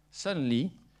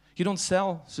 suddenly you don't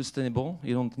sell sustainable,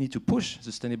 you don't need to push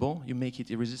sustainable, you make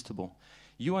it irresistible.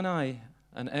 You and I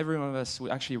and every one of us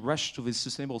will actually rush to these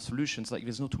sustainable solutions like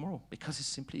there's no tomorrow, because it's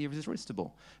simply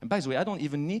irresistible. And by the way, I don't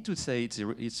even need to say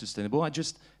it's sustainable, I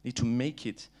just need to make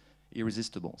it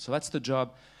irresistible. So that's the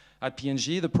job at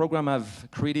P&G. The program I've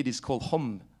created is called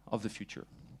Home of the Future.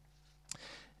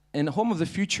 And Home of the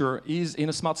Future is in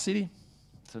a smart city.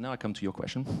 So now I come to your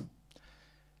question.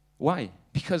 Why?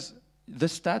 Because the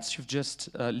stats you've just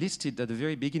listed at the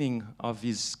very beginning of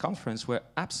this conference were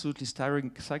absolutely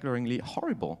staggeringly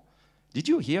horrible. Did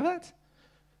you hear that?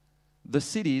 The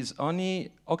cities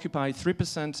only occupy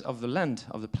 3% of the land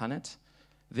of the planet.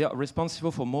 They are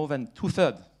responsible for more than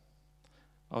 2/3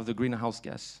 of the greenhouse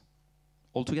gas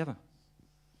altogether.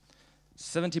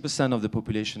 70% of the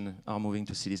population are moving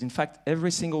to cities. In fact,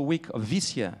 every single week of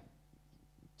this year,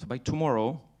 so by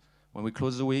tomorrow, when we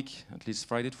close the week, at least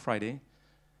Friday to Friday,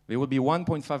 there will be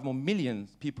 1.5 more million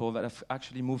people that have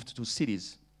actually moved to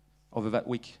cities over that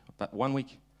week, that 1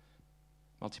 week.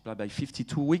 Multiplied by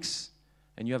 52 weeks,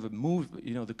 and you have a move,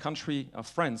 you know, the country of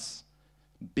France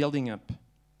building up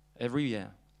every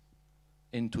year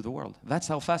into the world. That's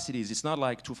how fast it is. It's not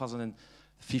like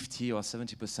 2050 or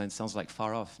 70%, sounds like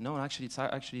far off. No, actually, it's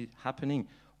actually happening.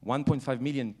 1.5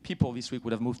 million people this week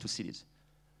would have moved to cities.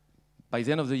 By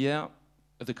the end of the year,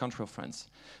 the country of France.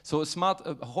 So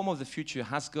a home of the future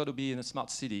has got to be in a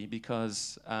smart city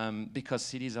because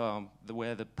cities are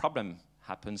where the problem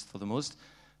happens for the most,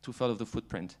 2/3 of the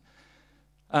footprint.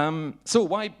 So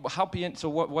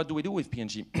what do we do with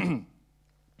P&G?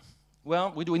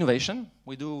 Well, we do innovation.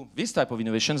 We do this type of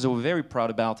innovation, so we're very proud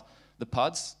about the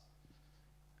pods.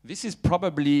 This is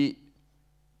probably,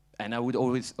 and I would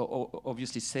always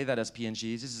obviously say that as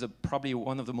P&G, this is probably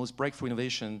one of the most breakthrough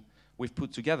innovation we've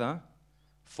put together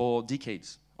for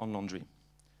decades on laundry.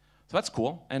 So that's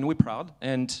cool, and we're proud.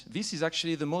 And this is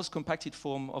actually the most compacted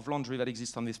form of laundry that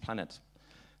exists on this planet.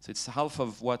 So it's half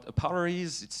of what a powder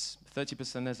is, it's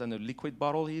 30% less than a liquid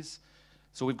bottle is.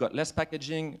 So we've got less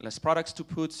packaging, less products to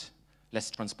put, less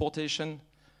transportation.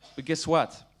 But guess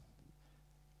what?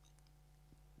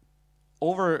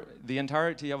 Over the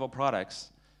entirety of our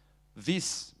products,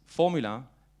 this formula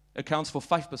accounts for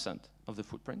 5% of the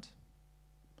footprint.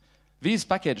 This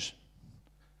package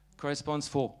corresponds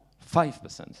for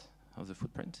 5% of the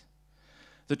footprint.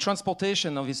 The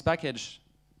transportation of this package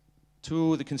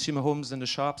to the consumer homes and the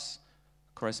shops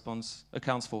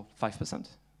accounts for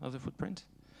 5% of the footprint.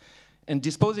 And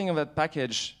disposing of that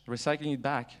package, recycling it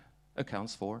back,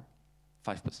 accounts for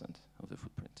 5% of the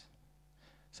footprint.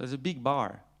 So there's a big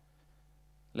bar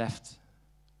left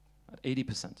at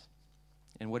 80%.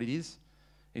 And what it is,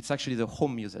 it's actually the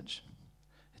home usage.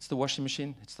 It's the washing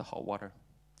machine, it's the hot water.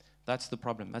 That's the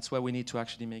problem. That's where we need to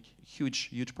actually make huge,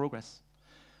 huge progress.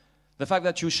 The fact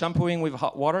that you're shampooing with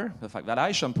hot water, the fact that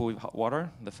I shampoo with hot water,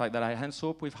 the fact that I hand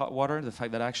soap with hot water, the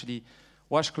fact that I actually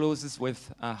wash clothes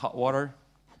with hot water,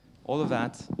 all of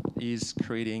that is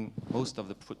creating most of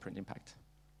the footprint impact.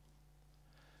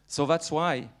 So that's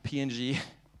why P&G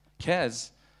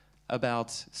cares about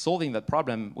solving that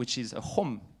problem, which is a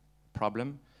home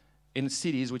problem in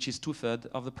cities, which is 2/3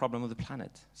 of the problem of the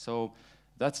planet. So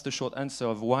that's the short answer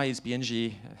of why is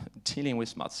P&G dealing with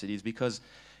smart cities, because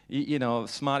you know,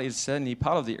 smart is certainly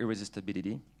part of the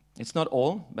irresistibility. It's not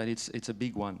all, but it's a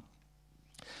big one.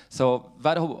 So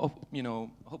that, you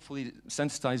know, hopefully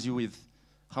sensitize you with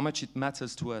how much it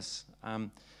matters to us.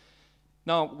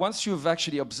 Now, once you've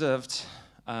actually observed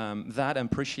that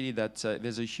and appreciated that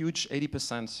there's a huge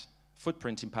 80%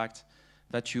 footprint impact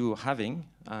that you're having,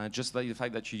 just like the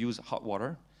fact that you use hot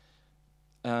water,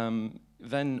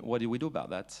 then what do we do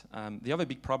about that? The other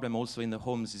big problem also in the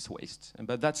homes is waste,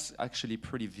 but that's actually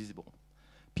pretty visible.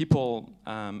 People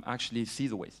actually see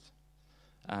the waste.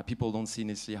 People don't see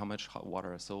necessarily how much hot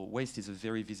water, so waste is a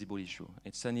very visible issue.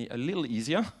 It's only a little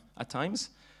easier at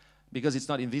times because it's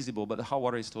not invisible, but the hot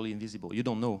water is totally invisible. You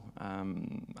don't know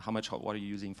how much hot water you're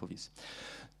using for this.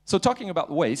 So talking about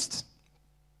waste,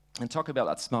 and talk about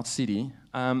that smart city,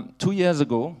 2 years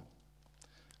ago,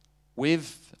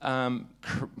 we've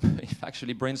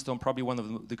actually brainstormed probably one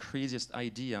of the craziest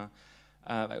idea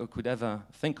that we could ever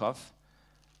think of,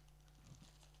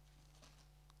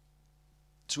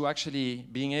 to actually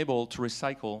being able to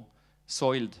recycle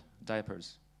soiled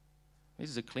diapers. This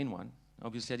is a clean one.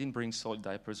 Obviously, I didn't bring soiled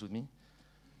diapers with me.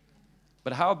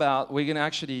 But how about we're going to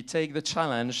actually take the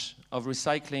challenge of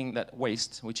recycling that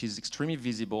waste, which is extremely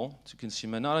visible to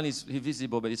consumer. Not only is it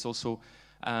visible, but it's also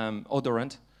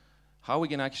odorant. How are we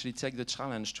going to actually take the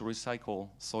challenge to recycle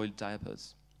soiled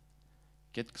diapers?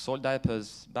 Get soiled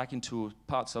diapers back into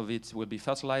parts of it will be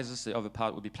fertilizers, the other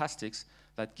part will be plastics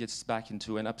that gets back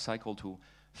into an upcycle to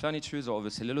furniture or the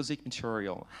cellulosic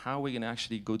material. How are we going to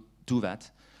actually go do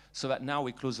that so that now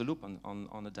we close the loop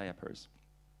on the diapers.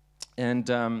 And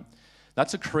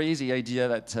that's a crazy idea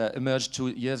that emerged 2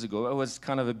 years ago. It was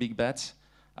kind of a big bet.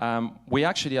 We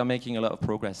actually are making a lot of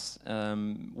progress.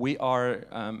 We are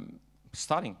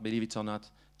starting, believe it or not,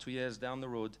 2 years down the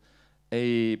road,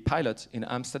 a pilot in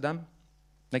Amsterdam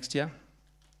next year.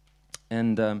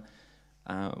 And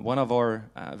one of our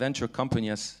venture companies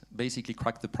has basically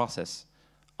cracked the process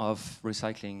of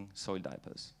recycling soil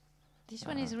diapers. This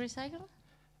one is recycled?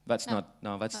 That's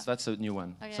that's a new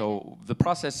one. Oh, yeah, so the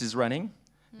process is running.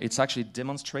 It's actually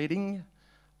demonstrating.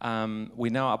 We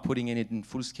now are putting it in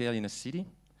full scale in a city.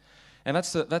 And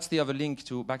that's the other link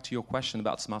back to your question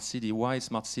about smart city. Why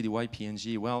smart city? Why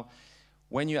P&G? Well,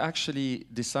 when you actually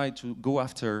decide to go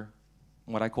after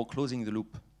what I call closing the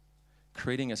loop,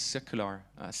 creating a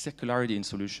circularity in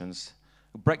solutions,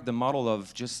 break the model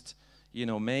of just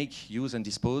make, use, and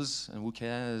dispose, and who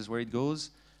cares where it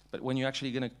goes. But when you're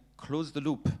actually going to close the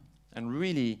loop and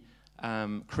really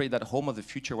create that home of the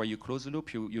future where you close the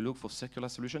loop, you look for circular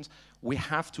solutions, we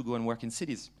have to go and work in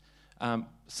cities.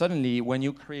 Suddenly, when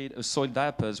you create a soil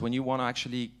diapers, when you want to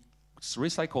actually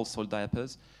recycle soil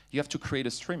diapers, you have to create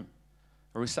a stream,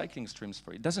 a recycling streams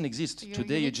for it. It doesn't exist.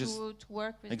 Today you just to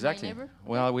work with exactly. my neighbor?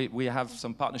 Well, we have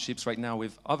some partnerships right now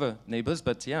with other neighbors,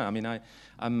 but yeah, I mean,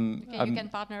 you can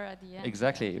partner at the end.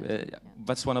 Exactly.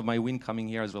 That's one of my wins coming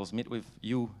here as well, as meet with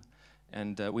you,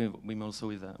 and we also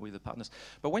with the partners.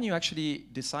 But when you actually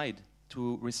decide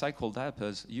to recycle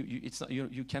diapers,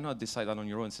 you cannot decide that on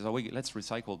your own and say, oh, let's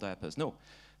recycle diapers. No.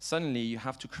 Suddenly you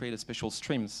have to create a special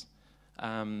streams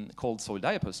called soil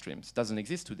diaper streams. It doesn't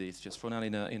exist today. It's just thrown out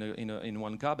in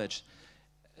one garbage.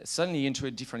 Suddenly into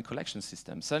a different collection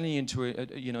system. Suddenly into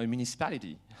a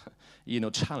municipality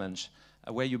challenge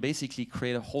where you basically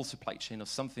create a whole supply chain of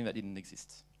something that didn't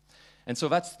exist. And so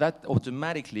that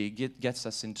automatically gets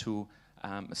us into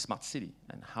a smart city.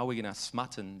 And how we're going to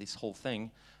smarten this whole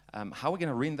thing. How we're going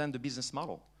to reinvent the business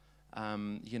model.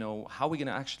 How we're going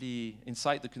to actually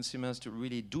incite the consumers to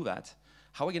really do that.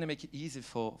 How we're going to make it easy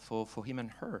for him and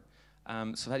her,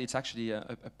 so that it's actually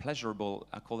a pleasurable,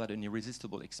 I call that an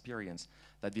irresistible experience,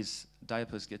 that these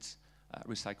diapers gets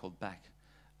recycled back.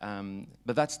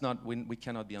 But that's not, we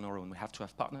cannot be on our own. We have to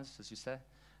have partners, as you said,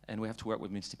 and we have to work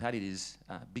with municipalities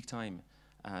big time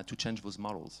to change those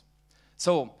models.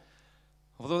 So,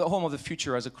 although the home of the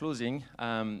future as a closing,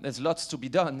 there's lots to be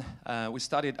done. I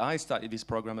started this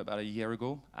program about a year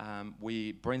ago.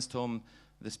 We brainstormed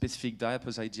the specific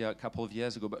diapers idea a couple of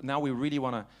years ago, but now we really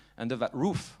want to, under that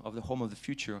roof of the home of the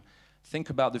future,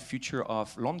 think about the future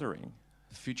of laundering,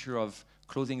 the future of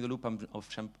closing the loop on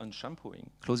shampooing,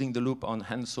 closing the loop on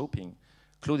hand soaping,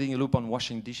 closing the loop on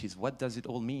washing dishes. What does it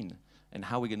all mean, and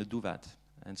how are we going to do that?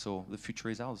 And so the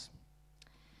future is ours.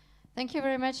 Thank you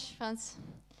very much, Frans.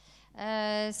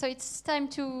 So it's time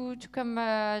to come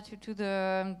to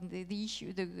the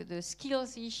issue, the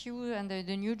skills issue, and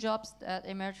the new jobs that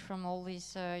emerge from all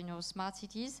these smart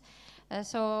cities.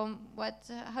 So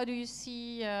how do you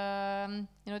see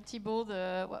Thibault?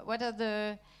 What are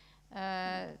the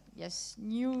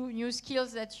new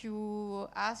skills that you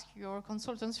ask your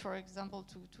consultants, for example,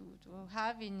 to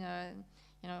have in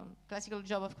classical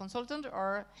job of consultant,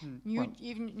 or new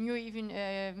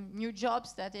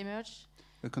jobs that emerge?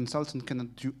 A consultant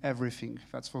cannot do everything,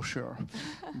 that's for sure.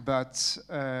 But,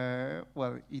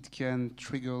 well, it can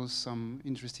trigger some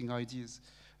interesting ideas.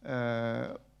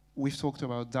 We've talked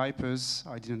about diapers.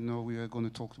 I didn't know we were going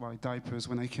to talk about diapers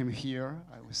when I came here.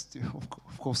 I was still,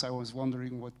 of course, I was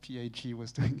wondering what PhD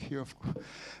was doing here. Of course.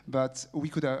 But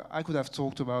I could have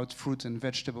talked about fruit and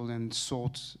vegetable and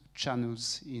sort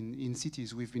channels in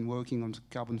cities. We've been working on the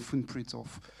carbon footprint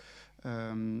of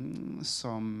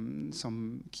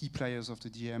some key players of the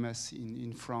DMS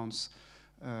in France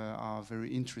are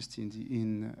very interested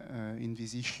in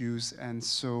these issues, and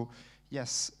so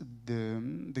yes,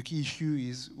 the key issue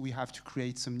is we have to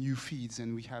create some new feeds,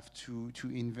 and we have to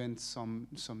invent some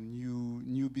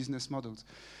new business models.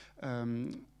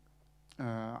 I'm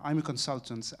a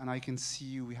consultant, and I can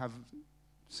see we have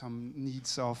some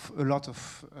needs of a lot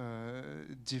of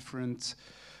different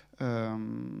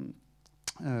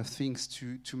things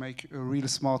to make real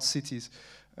smart cities.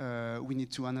 We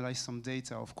need to analyze some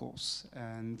data, of course,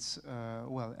 and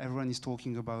well, everyone is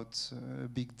talking about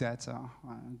big data.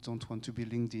 I don't want to be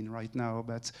LinkedIn right now,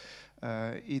 but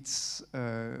it's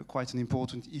quite an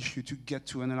important issue to get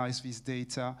to analyze this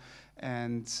data,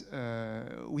 and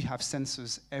we have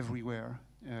sensors everywhere.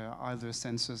 Either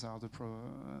sensors are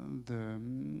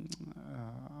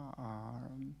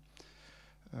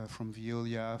from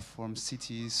Veolia, from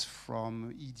cities,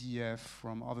 from EDF,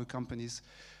 from other companies.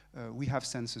 we have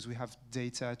sensors, we have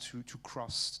data to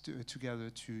cross together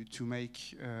to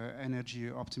make energy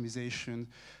optimization,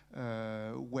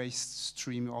 waste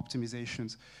stream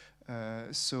optimizations.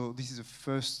 So this is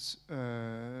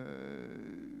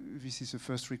the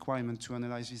first requirement to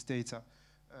analyze this data.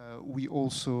 We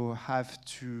also have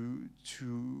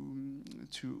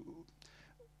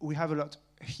we have a lot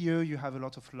here. You have a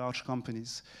lot of large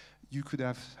companies. You could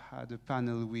have had a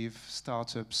panel with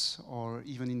startups or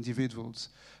even individuals.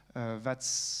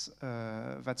 That's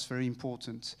very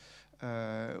important.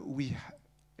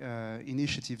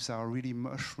 Initiatives are really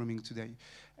mushrooming today,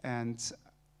 and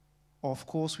of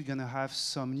course we're going to have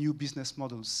some new business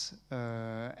models.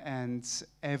 And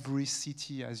every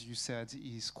city, as you said,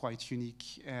 is quite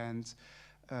unique, and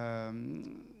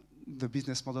the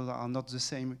business models are not the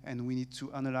same, and we need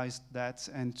to analyze that,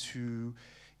 and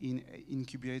in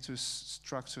incubator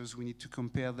structures, we need to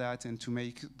compare that and to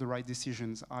make the right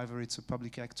decisions. Either it's a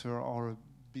public actor or a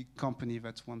big company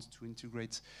that wants to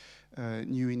integrate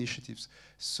new initiatives.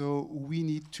 So we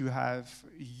need to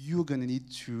you're going to need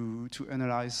to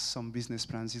analyze some business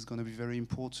plans. It's going to be very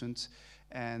important,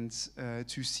 and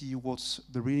to see what's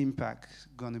the real impact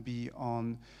going to be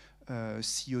on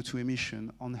CO2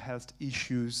 emission, on health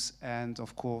issues, and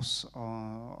of course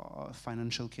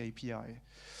financial KPI.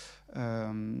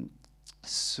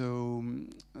 So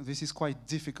this is quite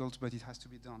difficult, but it has to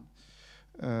be done.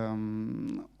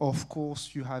 Of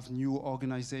course, you have new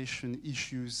organization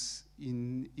issues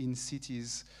in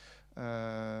cities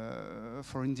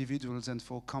for individuals and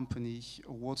for companies.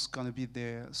 What's going to be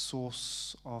their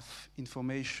source of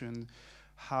information?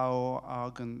 How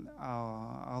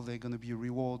are they going to be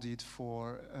rewarded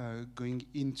for going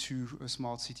into a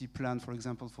smart city plan, for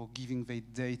example, for giving their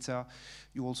data?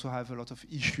 You also have a lot of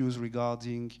issues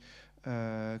regarding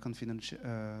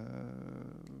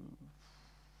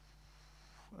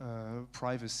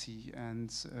privacy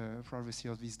and privacy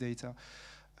of this data.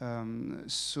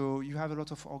 So you have a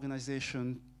lot of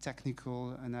organization,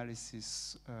 technical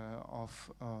analysis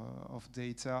of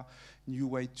data, new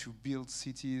way to build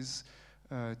cities,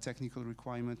 technical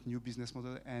requirement, new business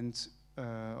model, and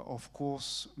of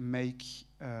course make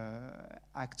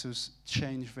actors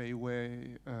change their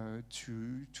way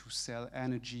to sell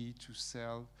energy, to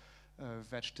sell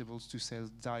vegetables, to sell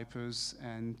diapers,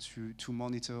 and to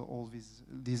monitor all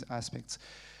these aspects.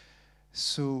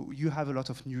 So you have a lot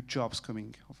of new jobs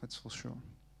coming, that's for sure.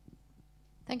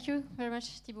 Thank you very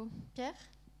much, Thibault. Pierre?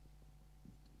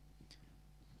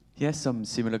 Yes, some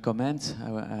similar comments,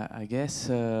 I guess.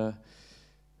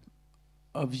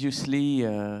 Obviously,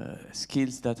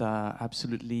 skills that are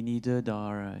absolutely needed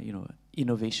are,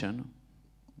 innovation.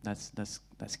 That's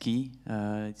key.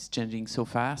 It's changing so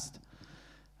fast.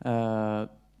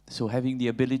 So having the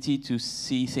ability to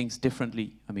see things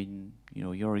differently. I mean,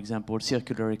 your example,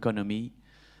 circular economy.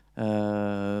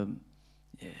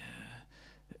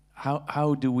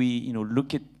 How do we,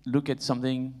 look at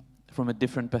something from a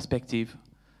different perspective?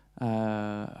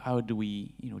 How do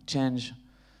we, change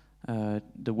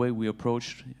the way we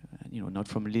approach, not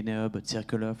from linear but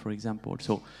circular, for example.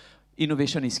 So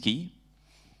innovation is key.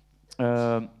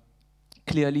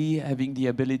 Clearly, having the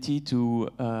ability to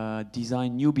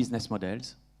design new business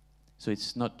models. So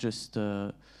it's not just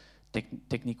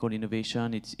technical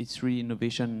innovation; it's really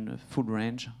innovation, full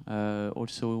range.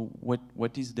 Also,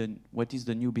 what is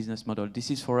the new business model? This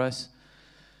is for us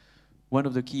one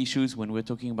of the key issues when we're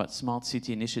talking about smart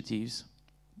city initiatives.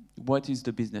 What is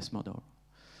the business model?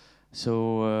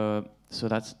 So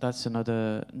that's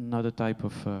another type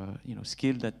of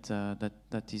skill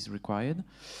that is required.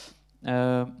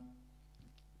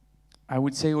 I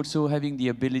would say also having the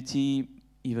ability,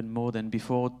 even more than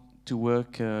before, to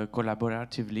work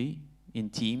collaboratively in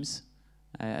teams.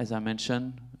 As I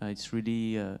mentioned, it's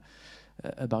really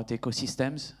about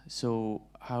ecosystems. So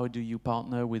how do you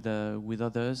partner with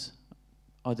others,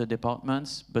 other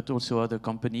departments, but also other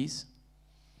companies?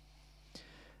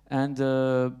 And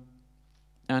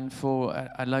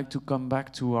I'd like to come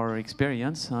back to our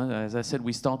experience. As I said,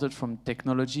 we started from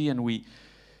technology, and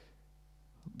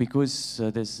because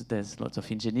there's lots of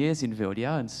engineers in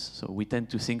Veolia, and so we tend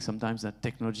to think sometimes that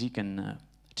technology can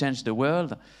change the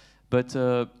world. But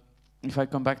if I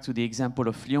come back to the example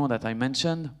of Lyon that I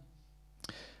mentioned,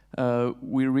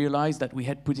 we realized that we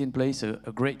had put in place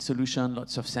a great solution,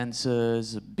 lots of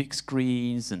sensors, big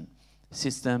screens, and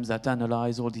systems that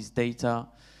analyze all this data,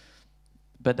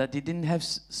 but that it didn't have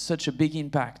such a big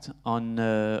impact on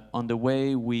the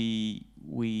way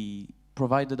we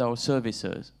provided our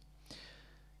services.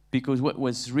 Because what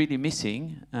was really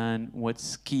missing, and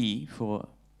what's key for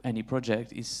any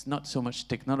project, is not so much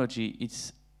technology,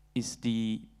 it's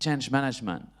the change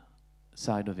management.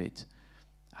 side of it.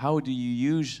 How do you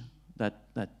use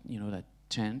that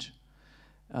change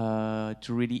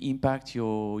to really impact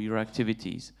your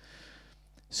activities?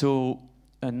 So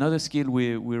another skill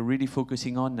we're really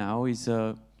focusing on now is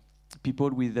people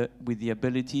with the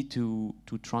ability to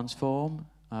transform,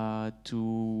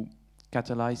 to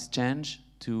catalyze change,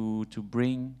 to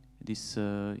bring this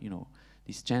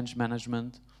this change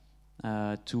management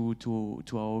to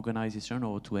our organization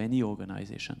or to any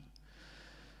organization.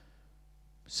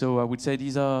 So I would say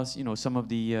these are some of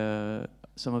the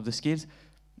skills,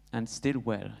 and still,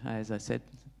 well, as I said,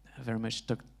 very much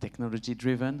technology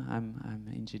driven. I'm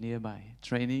an engineer by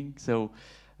training, so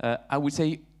I would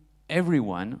say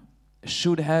everyone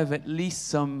should have at least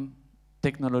some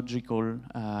technological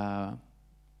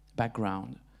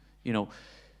background.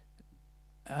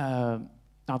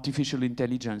 Artificial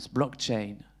intelligence,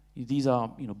 blockchain. These are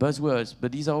buzzwords,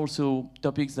 but these are also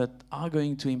topics that are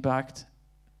going to impact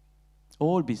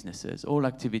all businesses, all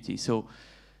activities. So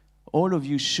all of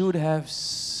you should have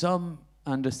some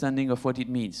understanding of what it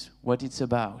means, what it's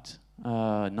about.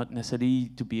 Not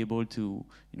necessarily to be able to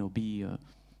be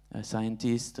a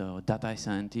scientist or data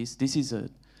scientist. This is a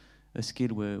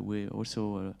skill we're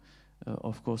also,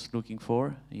 of course, looking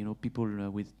for.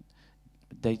 People with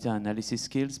data analysis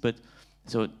skills, but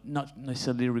so not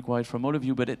necessarily required from all of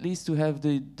you, but at least to have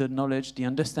the knowledge, the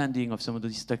understanding of some of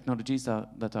these technologies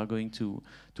that are going to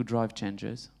drive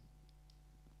changes.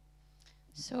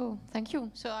 So, thank you.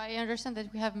 So I understand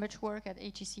that we have much work at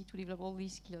HEC to develop all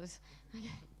these skills.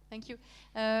 Thank you.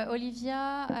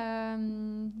 Olivia,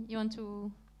 you want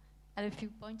to add a few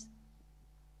points?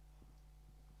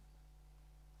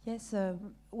 Yes,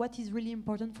 what is really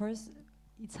important for us,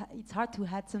 it's hard to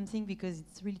add something because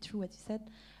it's really true what you said.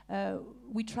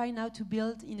 We try now to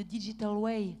build in a digital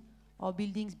way our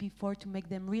buildings before to make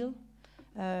them real.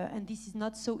 And this is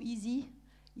not so easy.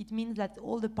 It means that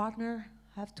all the partners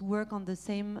have to work on the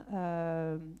same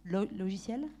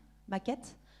logiciel,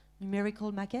 maquette,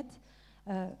 numerical maquette,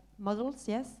 models,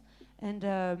 yes. And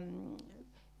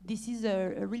this is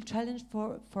a real challenge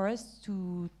for us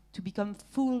to become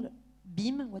full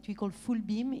BIM, what we call full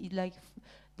BIM, is like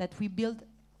that we build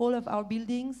all of our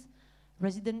buildings,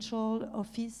 residential,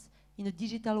 office, in a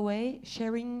digital way,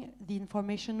 sharing the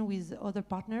information with other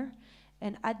partners,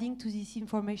 and adding to this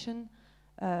information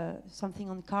something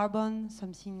on carbon,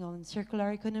 something on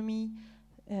circular economy,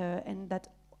 and that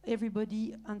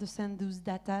everybody understands those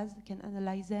data, can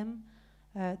analyze them.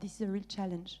 This is a real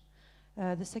challenge.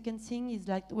 The second thing is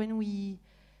like when we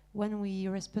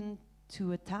respond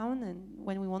to a town and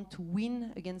when we want to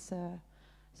win against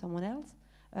someone else,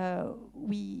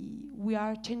 we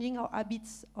are changing our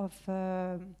habits of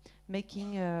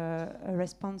making a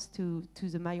response to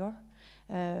the mayor.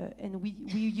 And we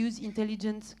use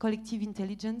intelligence, collective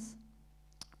intelligence.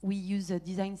 We use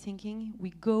design thinking. We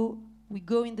go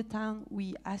in the town.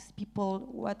 We ask people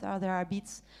what are their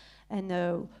habits,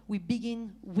 and we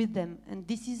begin with them. And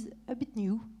this is a bit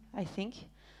new, I think.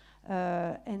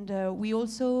 We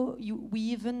also we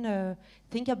even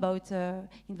think about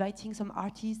inviting some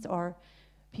artists or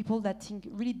people that think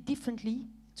really differently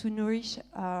to nourish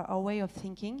our way of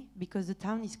thinking, because the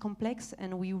town is complex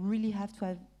and we really have to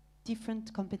have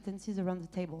different competencies around the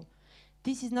table.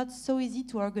 This is not so easy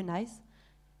to organize.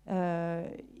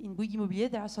 In Bouygues Immobilier,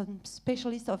 there are some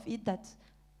specialists of it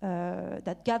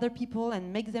that gather people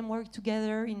and make them work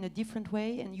together in a different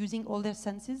way and using all their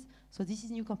senses. So this is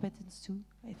new competence too,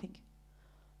 I think.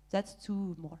 That's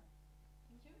two more.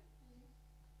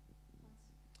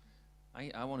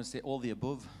 I want to say all the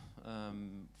above.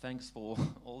 Thanks for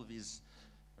all this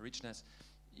richness.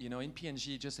 In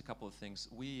PNG, just a couple of things.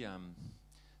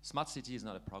 Smart City is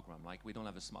not a program. Like, we don't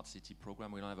have a Smart City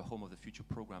program. We don't have a Home of the Future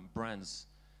program. Brands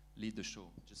lead the show.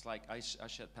 Just like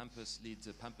Ashed Pampers leads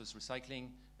the Pampers recycling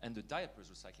and the diapers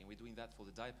recycling. We're doing that for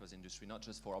the diapers industry, not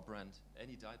just for our brand.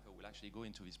 Any diaper will actually go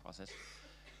into this process.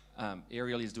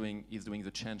 Ariel is doing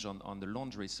the change on the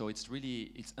laundry, so it's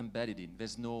embedded in.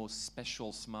 There's no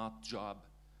special smart job.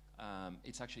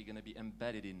 It's actually going to be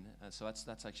embedded in. So that's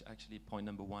actually point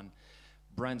number one.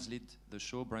 Brands lead the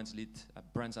show. Brands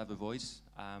have a voice,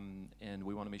 and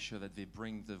we want to make sure that they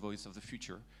bring the voice of the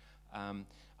future.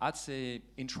 I'd say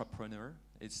entrepreneur.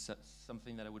 It's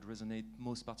something that I would resonate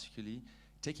most particularly.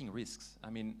 Taking risks. I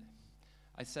mean,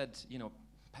 I said,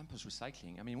 Pampers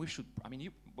recycling. I mean, we should. I mean,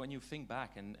 when you think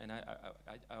back, and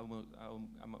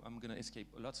I'm going to escape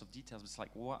lots of details. But it's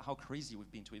like, how crazy we've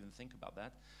been to even think about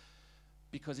that,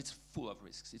 because it's full of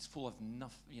risks. It's full of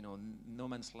no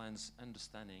man's land's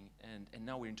understanding, and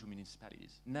now we're into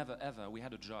municipalities. Never ever we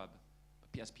had a job,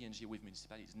 PSPNG with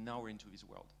municipalities. Now we're into this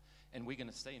world, And we're going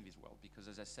to stay in this world because,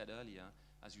 as I said earlier,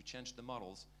 as you change the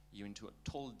models, you're into a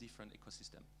totally different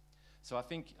ecosystem. So I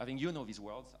think you know these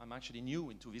worlds. I'm actually new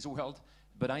into this world,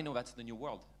 but I know that's the new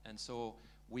world. And so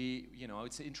we, I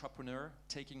would say entrepreneur,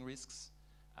 taking risks,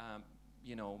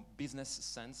 business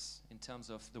sense in terms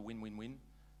of the win-win-win.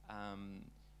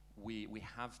 We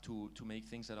have to make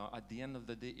things that are, at the end of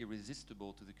the day,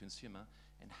 irresistible to the consumer,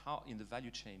 and how in the value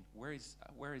chain, where is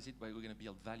it where we're going to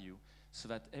build value so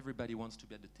that everybody wants to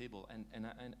be at the table and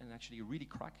actually really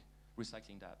crack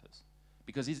recycling diapers.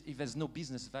 Because if there's no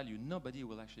business value, nobody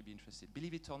will actually be interested.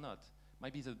 Believe it or not,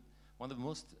 might be one of the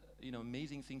most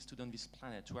amazing things to do on this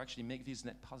planet, to actually make this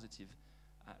net positive,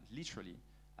 literally.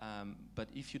 But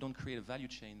if you don't create a value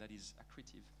chain that is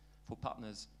accretive for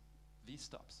partners, this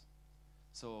stops.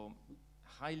 So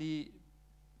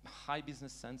high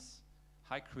business sense,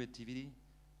 high creativity,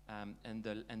 and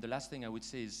the last thing I would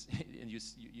say is, and you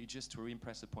just to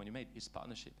re-impress the point you made, is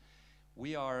partnership.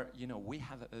 We are, we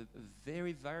have a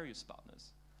very various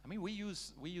partners. I mean, we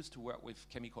used to work with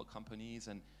chemical companies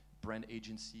and brand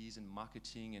agencies and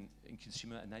marketing and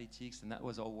consumer analytics, and that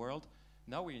was our world.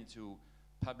 Now we're into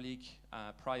public,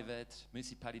 private,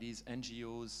 municipalities,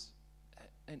 NGOs,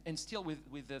 and still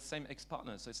with the same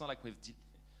ex-partners. So it's not like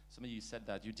somebody you said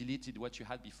that you deleted what you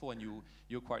had before and you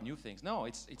acquired new things. No,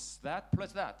 it's that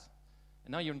plus that.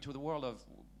 And now you're into the world of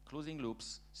closing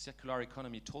loops, circular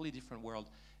economy, totally different world,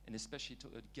 and especially to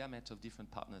a gamut of different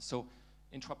partners. So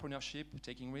entrepreneurship,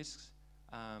 taking risks,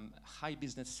 high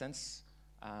business sense,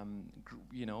 and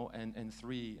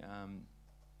three,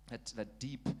 that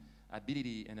deep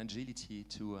ability and agility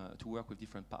to work with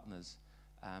different partners.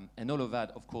 And all of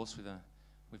that, of course, with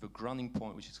a grounding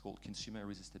point, which is called consumer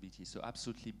irresistibility. So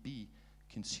absolutely be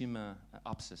consumer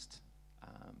obsessed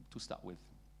to start with.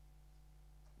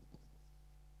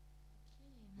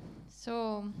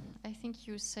 So I think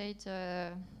you said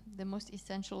the most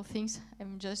essential things.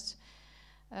 I'm just,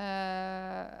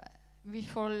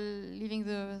 before leaving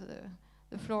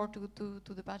the floor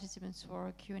to the participants for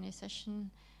a Q&A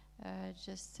session,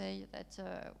 just say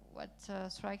that what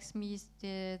strikes me is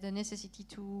the necessity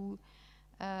to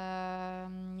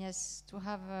to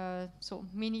have so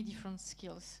many different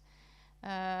skills.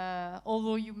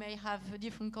 Although you may have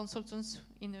different consultants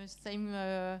in the same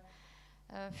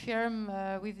firm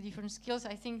with different skills,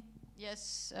 I think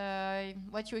yes,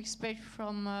 what you expect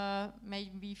from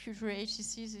maybe future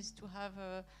HCCs is to have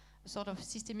a sort of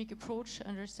systemic approach,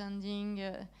 understanding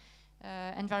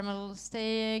environmental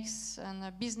stakes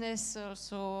and business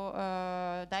also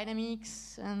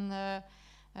dynamics and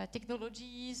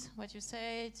technologies, what you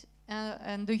said,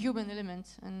 and the human element.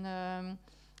 And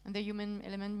the human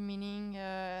element meaning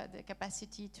the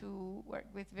capacity to work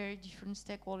with very different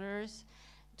stakeholders,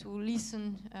 to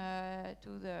listen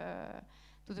to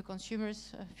the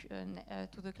consumers,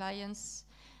 to the clients,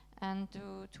 and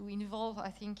to involve, I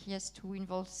think, yes, to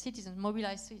involve citizens,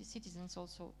 mobilize citizens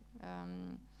also.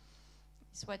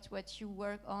 It's what you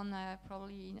work on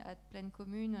probably at Pleine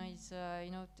Commune is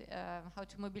how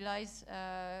to mobilize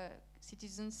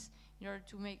citizens in order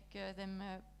to make them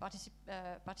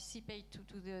participate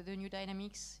to the new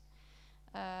dynamics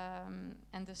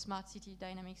and the smart city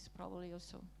dynamics probably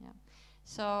also. Yeah.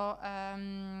 So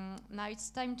now it's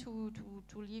time to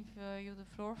leave you the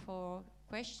floor for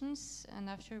questions, and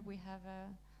after we have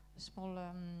a small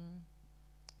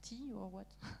tea or what?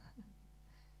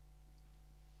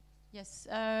 Yes,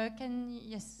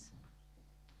 yes.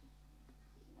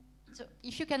 So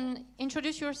if you can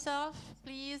introduce yourself,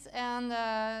 please, and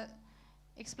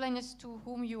explain us to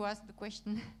whom you asked the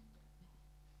question.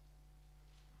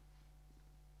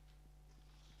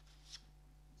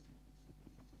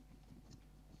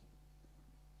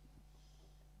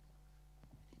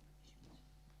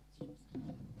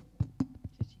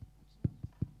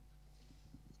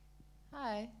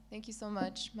 Hi, thank you so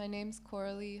much. My name's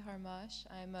Coralie Harmash.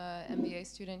 I'm an MBA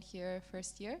student here,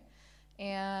 first year.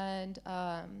 And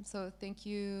so thank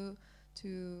you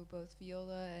to both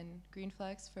Veolia and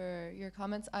Greenflex for your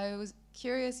comments. I was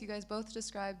curious, you guys both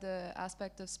described the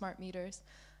aspect of smart meters,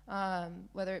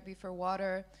 whether it be for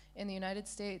water in the United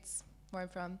States, where I'm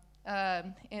from.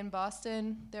 In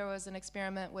Boston, there was an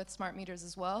experiment with smart meters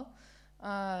as well.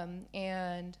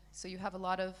 And so you have a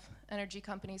lot of energy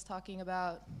companies talking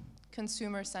about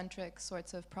consumer-centric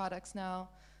sorts of products now.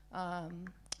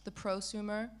 The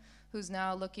prosumer, who's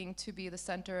now looking to be the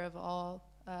center of all,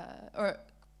 or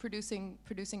producing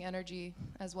energy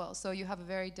as well. So you have a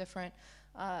very different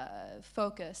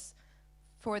focus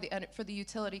for the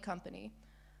utility company.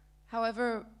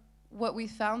 However, what we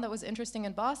found that was interesting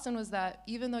in Boston was that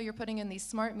even though you're putting in these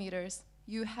smart meters,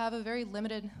 you have a very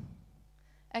limited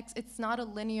it's not a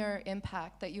linear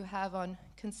impact that you have on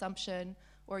consumption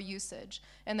or usage,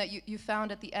 and that you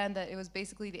found at the end that it was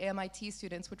basically the MIT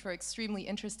students which were extremely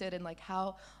interested in like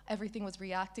how everything was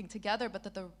reacting together, but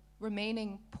that the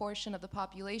remaining portion of the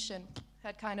population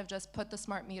had kind of just put the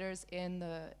smart meters in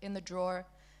the drawer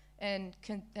and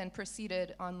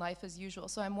proceeded on life as usual.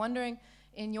 So I'm wondering,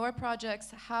 in your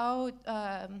projects, how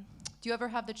do you ever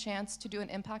have the chance to do an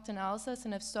impact analysis,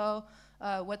 and if so,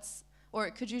 or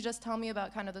could you just tell me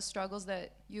about kind of the struggles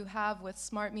that you have with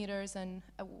smart meters and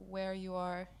where you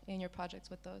are in your projects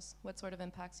with those? What sort of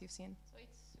impacts you've seen? So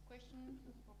it's a question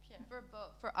for Pierre. For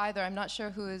both, for either. I'm not sure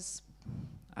who is.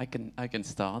 I can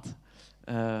start.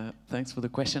 Thanks for the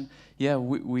question. Yeah,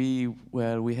 we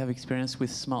have experience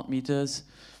with smart meters.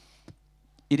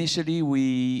 Initially,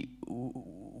 we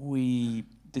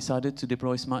decided to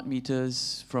deploy smart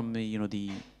meters from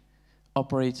the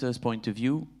operator's point of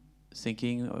view,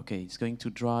 thinking, okay, it's going to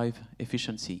drive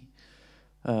efficiency.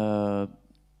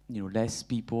 Less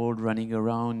people running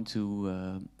around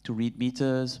to read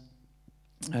meters,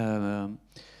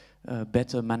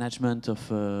 better management of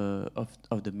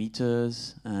the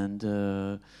meters and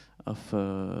of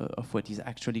what is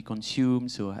actually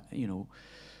consumed. So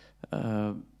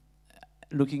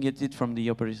looking at it from the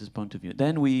operator's point of view.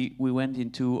 Then we went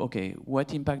into, okay,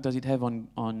 what impact does it have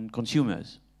on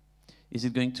consumers? Is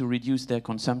it going to reduce their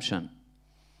consumption?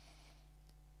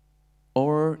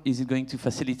 Or is it going to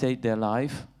facilitate their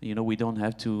life? We don't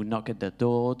have to knock at their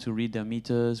door to read their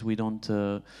meters. We don't,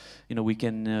 we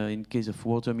can, in case of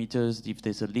water meters, if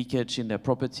there's a leakage in their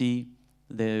property,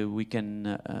 we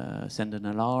can send an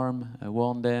alarm,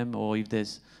 warn them, or if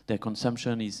their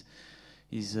consumption is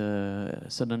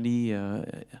suddenly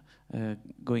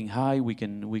going high, we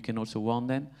can also warn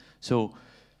them. So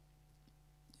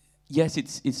yes,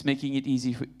 it's making it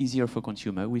easier for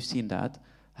consumer. We've seen that.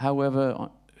 However,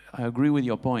 I agree with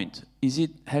your point. Is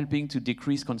it helping to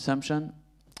decrease consumption?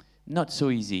 Not so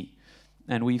easy.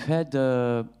 And we've had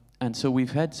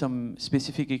some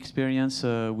specific experience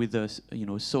with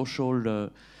social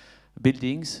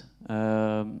buildings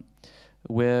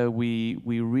where we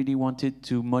really wanted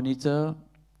to monitor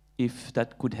if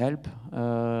that could help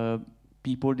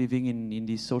people living in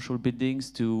these social buildings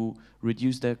to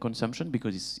reduce their consumption,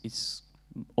 because it's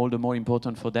all the more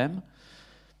important for them.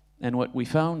 And what we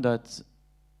found that,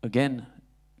 again,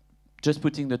 just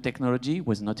putting the technology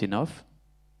was not enough.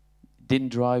 Didn't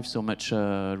drive so much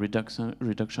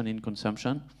reduction in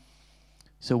consumption.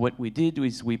 So what we did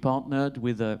is we partnered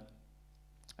with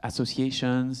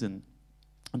associations and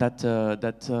that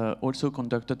also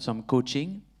conducted some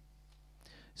coaching.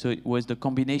 So it was the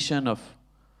combination of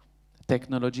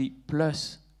technology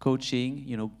plus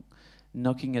coaching,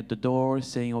 knocking at the door,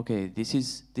 saying, okay, this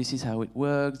is how it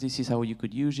works, this is how you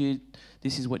could use it,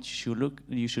 this is what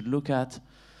you should look at.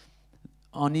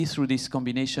 Only through this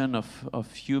combination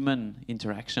of human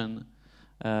interaction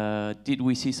did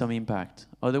we see some impact.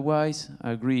 Otherwise,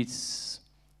 I agree, it's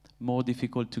more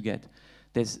difficult to get.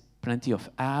 There's plenty of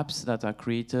apps that are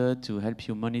created to help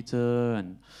you monitor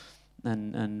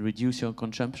and reduce your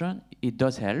consumption. It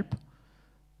does help,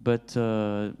 but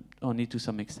only to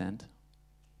some extent.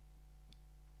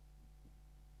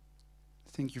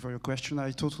 Thank you for your question.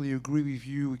 I totally agree with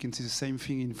you. We can see the same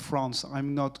thing in France.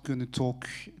 I'm not going to talk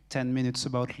 10 minutes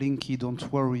about Linky. Don't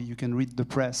worry, you can read the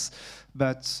press.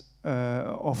 But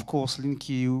of course,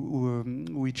 Linky,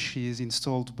 which is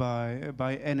installed by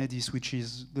Enedis, which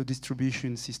is the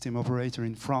distribution system operator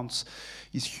in France,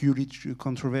 is hugely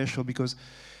controversial because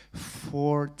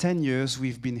for 10 years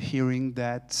we've been hearing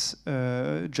that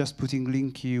just putting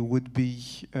Linky would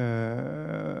be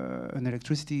an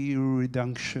electricity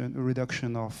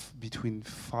reduction of between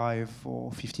 5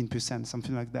 or 15%,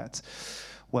 something like that.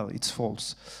 Well, it's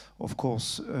false. Of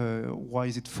course, why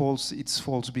is it false? It's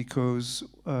false because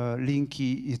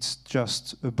Linky, it's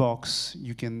just a box.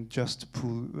 You can just put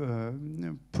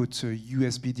a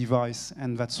USB device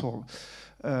and that's all.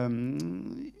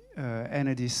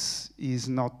 Enedis is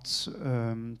not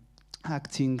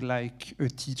acting like a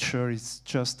teacher, it's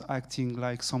just acting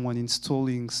like someone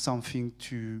installing something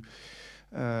to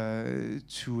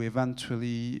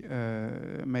eventually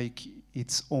make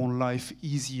its own life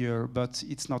easier, but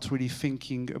it's not really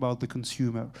thinking about the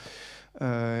consumer.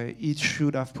 It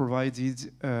should have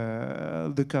provided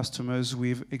the customers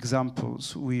with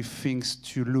examples, with things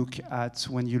to look at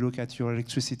when you look at your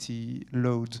electricity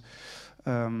load.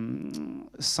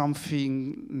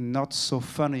 Something not so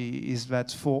funny is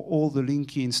that for all the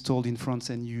Linky installed in France,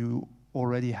 and you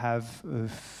already have a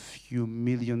few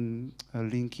million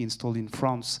Linky installed in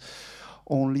France,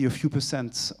 only a few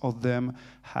 % of them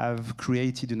have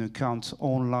created an account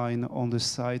online on the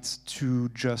site to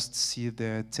just see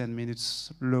their 10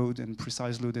 minutes load and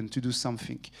precise load and to do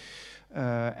something.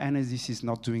 And this is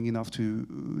not doing enough to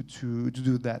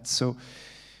do that. So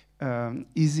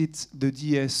is it the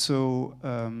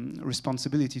DSO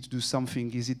responsibility to do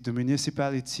something? Is it the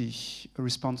municipality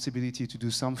responsibility to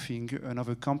do something?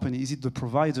 Another company? Is it the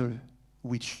provider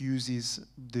which uses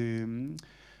the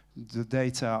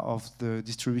data of the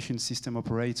distribution system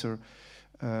operator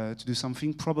to do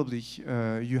something? Probably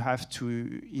you have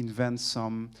to invent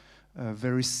some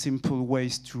very simple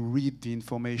ways to read the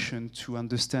information, to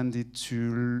understand it,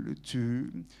 to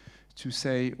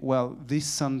say, well, this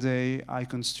Sunday I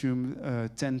consumed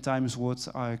 10 times what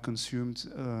I consumed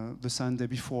the Sunday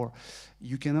before.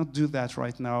 You cannot do that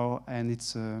right now, and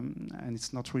it's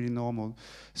not really normal.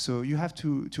 So you have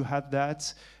to have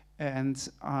that, and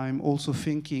I'm also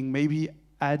thinking maybe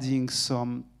adding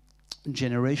some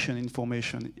generation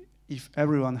information. If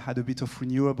everyone had a bit of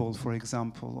renewable, for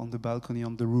example, on the balcony,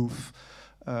 on the roof,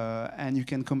 and you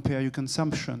can compare your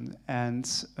consumption and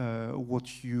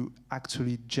what you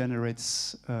actually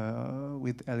generates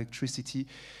with electricity,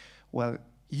 well,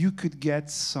 you could get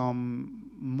some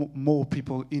more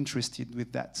people interested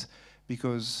with that,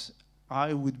 because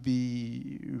I would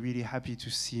be really happy to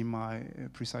see my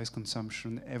precise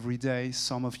consumption every day.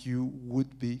 Some of you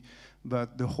would be,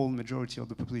 but the whole majority of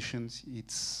the population,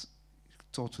 it's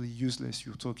totally useless.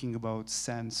 You're talking about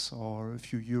cents or a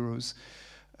few euros.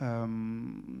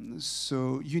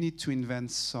 So you need to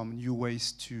invent some new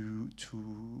ways to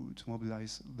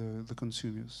mobilize the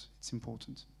consumers. It's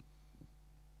important.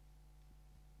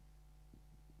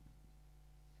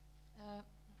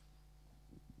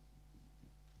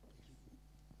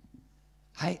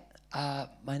 Hi,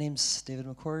 my name's David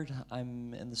McCord.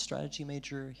 I'm in the strategy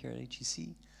major here at HEC.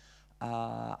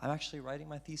 I'm actually writing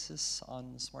my thesis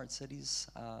on smart cities,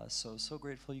 so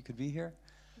grateful you could be here.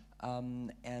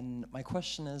 And my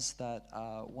question is that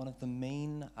one of the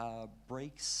main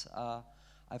breaks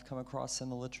I've come across in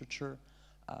the literature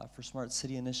for smart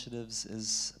city initiatives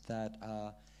is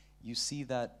that you see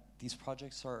that these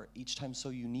projects are each time so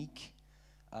unique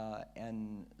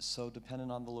and so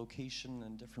dependent on the location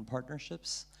and different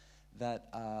partnerships that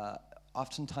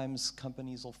oftentimes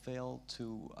companies will fail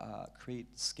to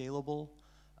create scalable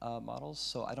models.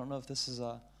 So I don't know if this is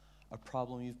a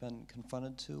problem you've been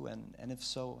confronted to, and if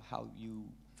so, how you've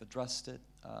addressed it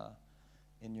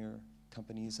in your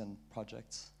companies and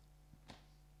projects.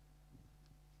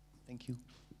 Thank you.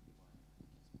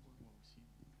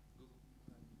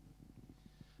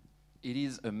 It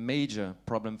is a major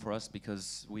problem for us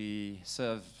because we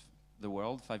serve the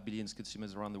world, 5 billion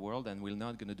consumers around the world, and we're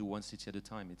not going to do one city at a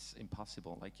time. It's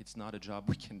impossible. Like, it's not a job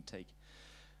we can take.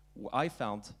 I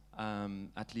found,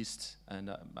 at least, and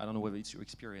I don't know whether it's your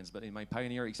experience, but in my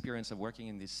pioneer experience of working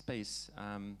in this space,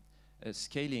 a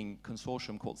scaling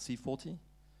consortium called C40.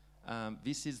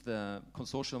 This is the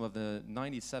consortium of the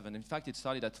 97. In fact, it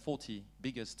started at 40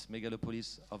 biggest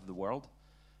megalopolis of the world.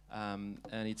 And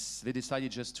they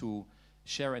decided just to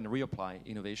share and reapply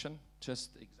innovation,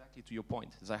 just exactly to your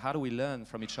point. It's like, how do we learn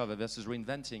from each other versus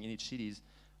reinventing in each cities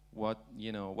what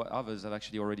others have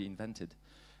actually already invented?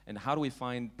 And how do we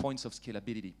find points of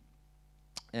scalability?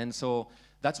 And so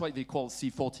that's why they call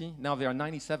C40. Now they are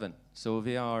 97, so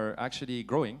they are actually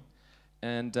growing.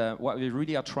 And what we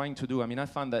really are trying to do, I mean, I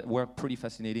found that work pretty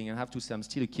fascinating. And I have to say, I'm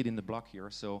still a kid in the block here,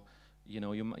 so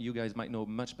you guys might know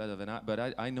much better than I,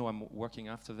 but I know I'm working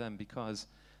after them because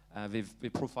they're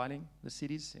profiling the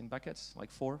cities in buckets,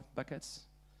 like 4 buckets.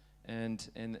 And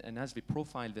as they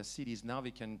profile their cities, now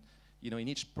they can, in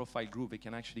each profile group, they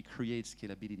can actually create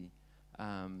scalability.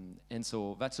 And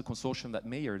so that's a consortium that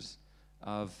mayors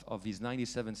of these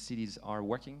 97 cities are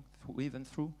working with and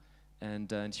through.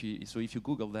 So if you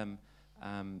Google them,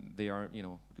 they are,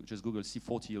 just Google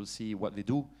C40, you'll see what they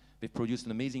do. They've produced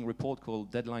an amazing report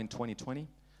called Deadline 2020,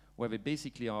 where they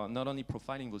basically are not only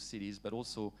profiling those cities, but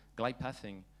also glide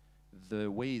pathing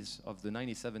the ways of the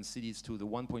 97 cities to the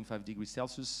 1.5 degrees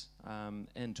Celsius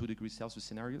and 2 degrees Celsius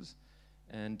scenarios,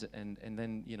 and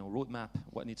then roadmap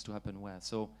what needs to happen where.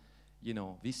 So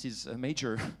this is a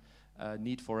major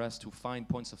need for us to find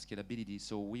points of scalability.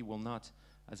 So we will not,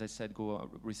 as I said,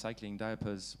 go recycling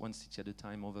diapers one city at a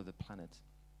time over the planet.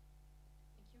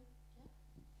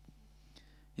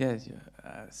 Yes,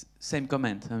 same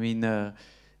comment. I mean,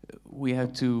 we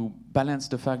have to balance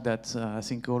the fact that I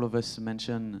think all of us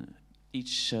mentioned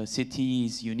each city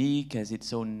is unique, has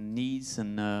its own needs,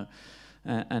 and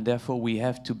therefore we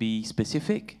have to be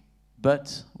specific.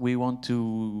 But we want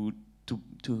to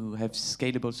to have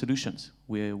scalable solutions.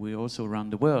 We're also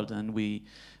around the world, and we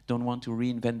don't want to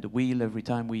reinvent the wheel every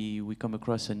time we come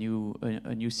across a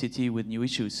new city with new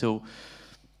issues. So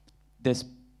there's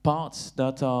parts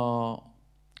that are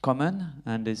common,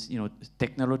 and there's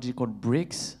technological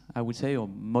bricks, I would say, or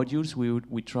modules.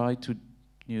 We try to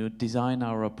design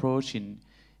our approach in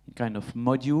kind of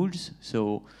modules.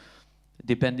 So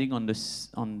depending on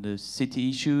the city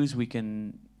issues, we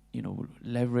can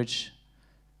leverage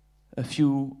a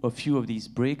few of these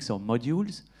bricks or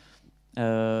modules,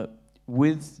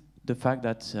 with the fact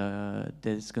that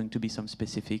there's going to be some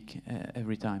specific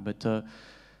every time. But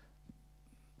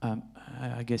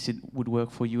I guess it would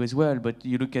work for you as well. But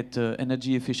you look at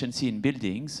energy efficiency in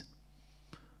buildings.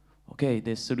 Okay,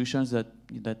 there's solutions that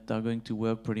are going to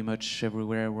work pretty much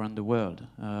everywhere around the world.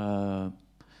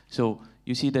 So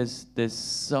you see, there's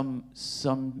some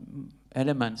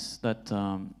elements that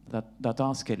are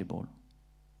scalable.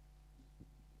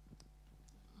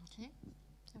 Okay.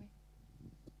 Sorry.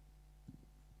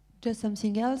 Just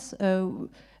something else.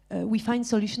 We find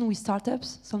solutions with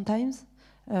startups sometimes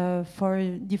for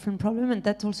a different problem, and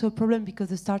that's also a problem because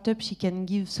the startup, she can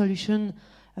give solution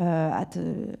at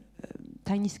a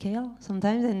tiny scale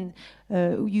sometimes, and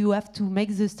you have to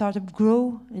make the startup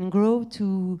grow and grow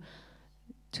to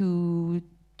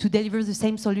deliver the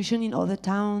same solution in other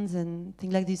towns and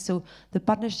things like this. So the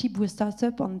partnership with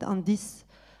startup on this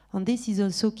is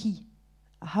also key.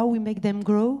 How we make them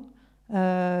grow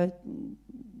and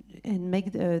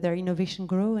make their innovation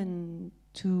grow and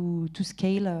to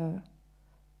scale.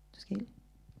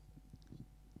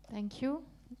 Thank you.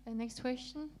 Next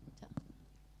question.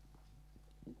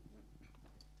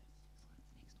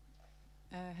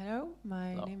 Hello,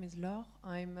 my name is Laure.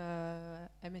 I'm a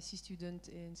MSc student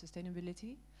in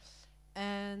sustainability.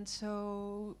 And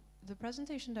so the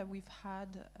presentation that we've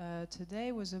had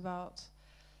today was about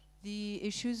the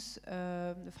issues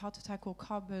of how to tackle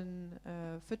carbon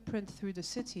footprint through the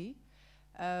city.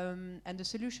 And the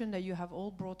solution that you have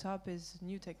all brought up is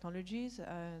new technologies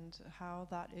and how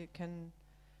that it can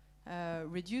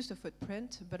reduce the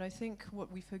footprint. But I think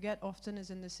what we forget often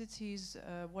is in the cities,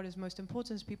 what is most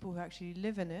important is people who actually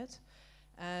live in it.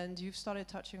 And you've started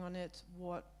touching on it,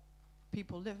 what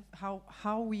people live,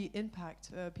 how we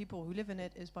impact people who live in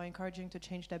it is by encouraging to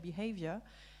change their behavior.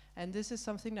 And this is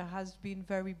something that has been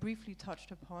very briefly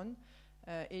touched upon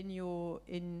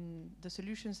in the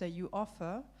solutions that you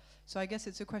offer. So I guess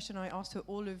it's a question I ask to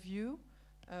all of you.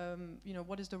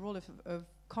 What is the role of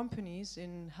companies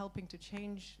in helping to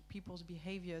change people's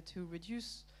behavior to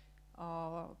reduce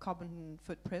our carbon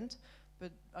footprint?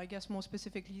 But I guess more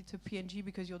specifically to P&G,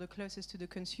 because you're the closest to the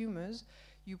consumers,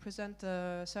 you present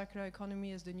the circular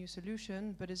economy as the new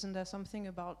solution, but isn't there something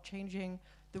about changing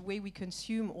the way we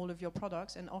consume all of your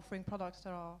products and offering products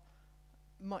that are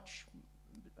much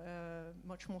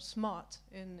more smart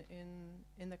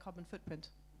in the carbon footprint?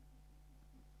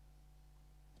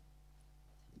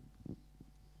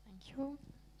 Thank you.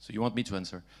 So you want me to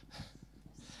answer?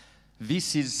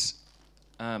 This is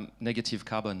negative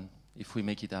carbon if we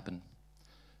make it happen.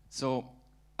 So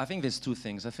I think there's two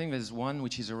things. I think there's one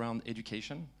which is around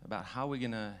education, about how we're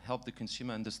going to help the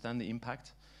consumer understand the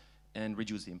impact and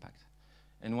reduce the impact.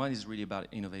 And one is really about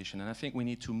innovation. And I think we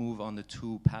need to move on the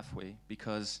two pathway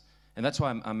because, and that's why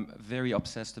I'm very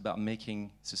obsessed about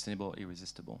making sustainable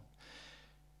irresistible.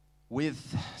 We've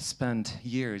spent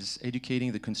years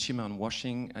educating the consumer on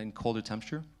washing in colder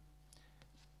temperature.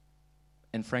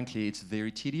 And frankly, it's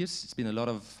very tedious. It's been a lot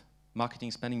of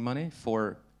marketing spending money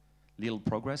for little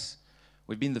progress.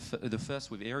 We've been the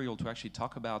first with Ariel to actually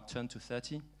talk about turn to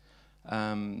 30.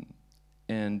 And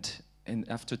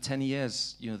after 10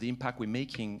 years, the impact we're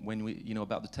making when we,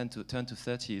 about the turn to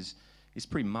 30 is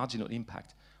pretty marginal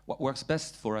impact. What works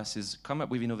best for us is come up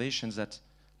with innovations that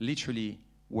literally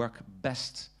work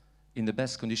best in the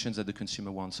best conditions that the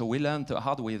consumer wants. So we learned the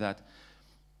hard way that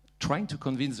trying to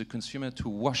convince the consumer to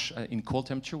wash in cold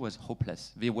temperature was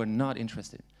hopeless. They were not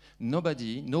interested.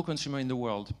 Nobody, no consumer in the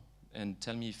world, and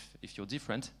tell me if you're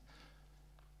different,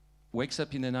 wakes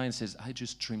up in the night and says, I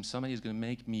just dream somebody's going to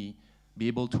make me be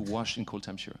able to wash in cold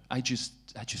temperature. I just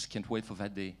can't wait for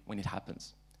that day when it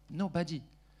happens. Nobody.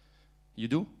 You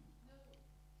do?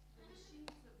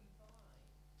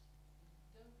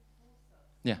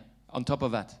 Yeah, on top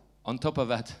of that.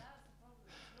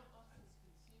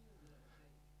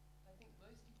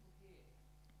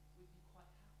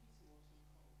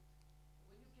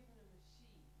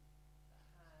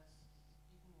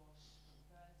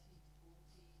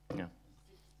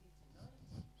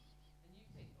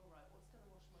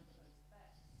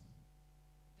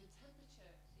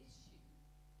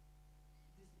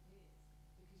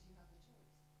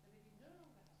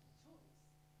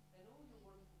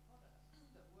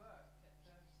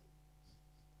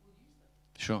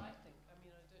 Sure.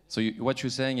 So what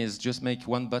you're saying is just make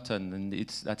one button and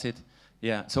that's it.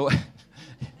 Yeah. So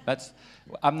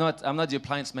I'm not the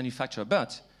appliance manufacturer,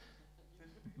 but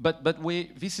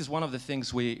this is one of the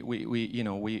things we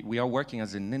are working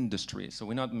as an industry. So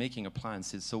we're not making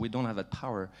appliances, so we don't have that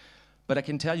power. But I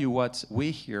can tell you what we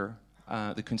hear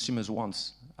the consumers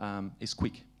want is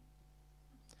quick.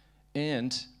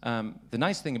 And the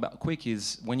nice thing about quick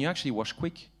is when you actually wash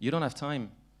quick, you don't have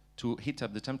time to heat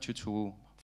up the temperature to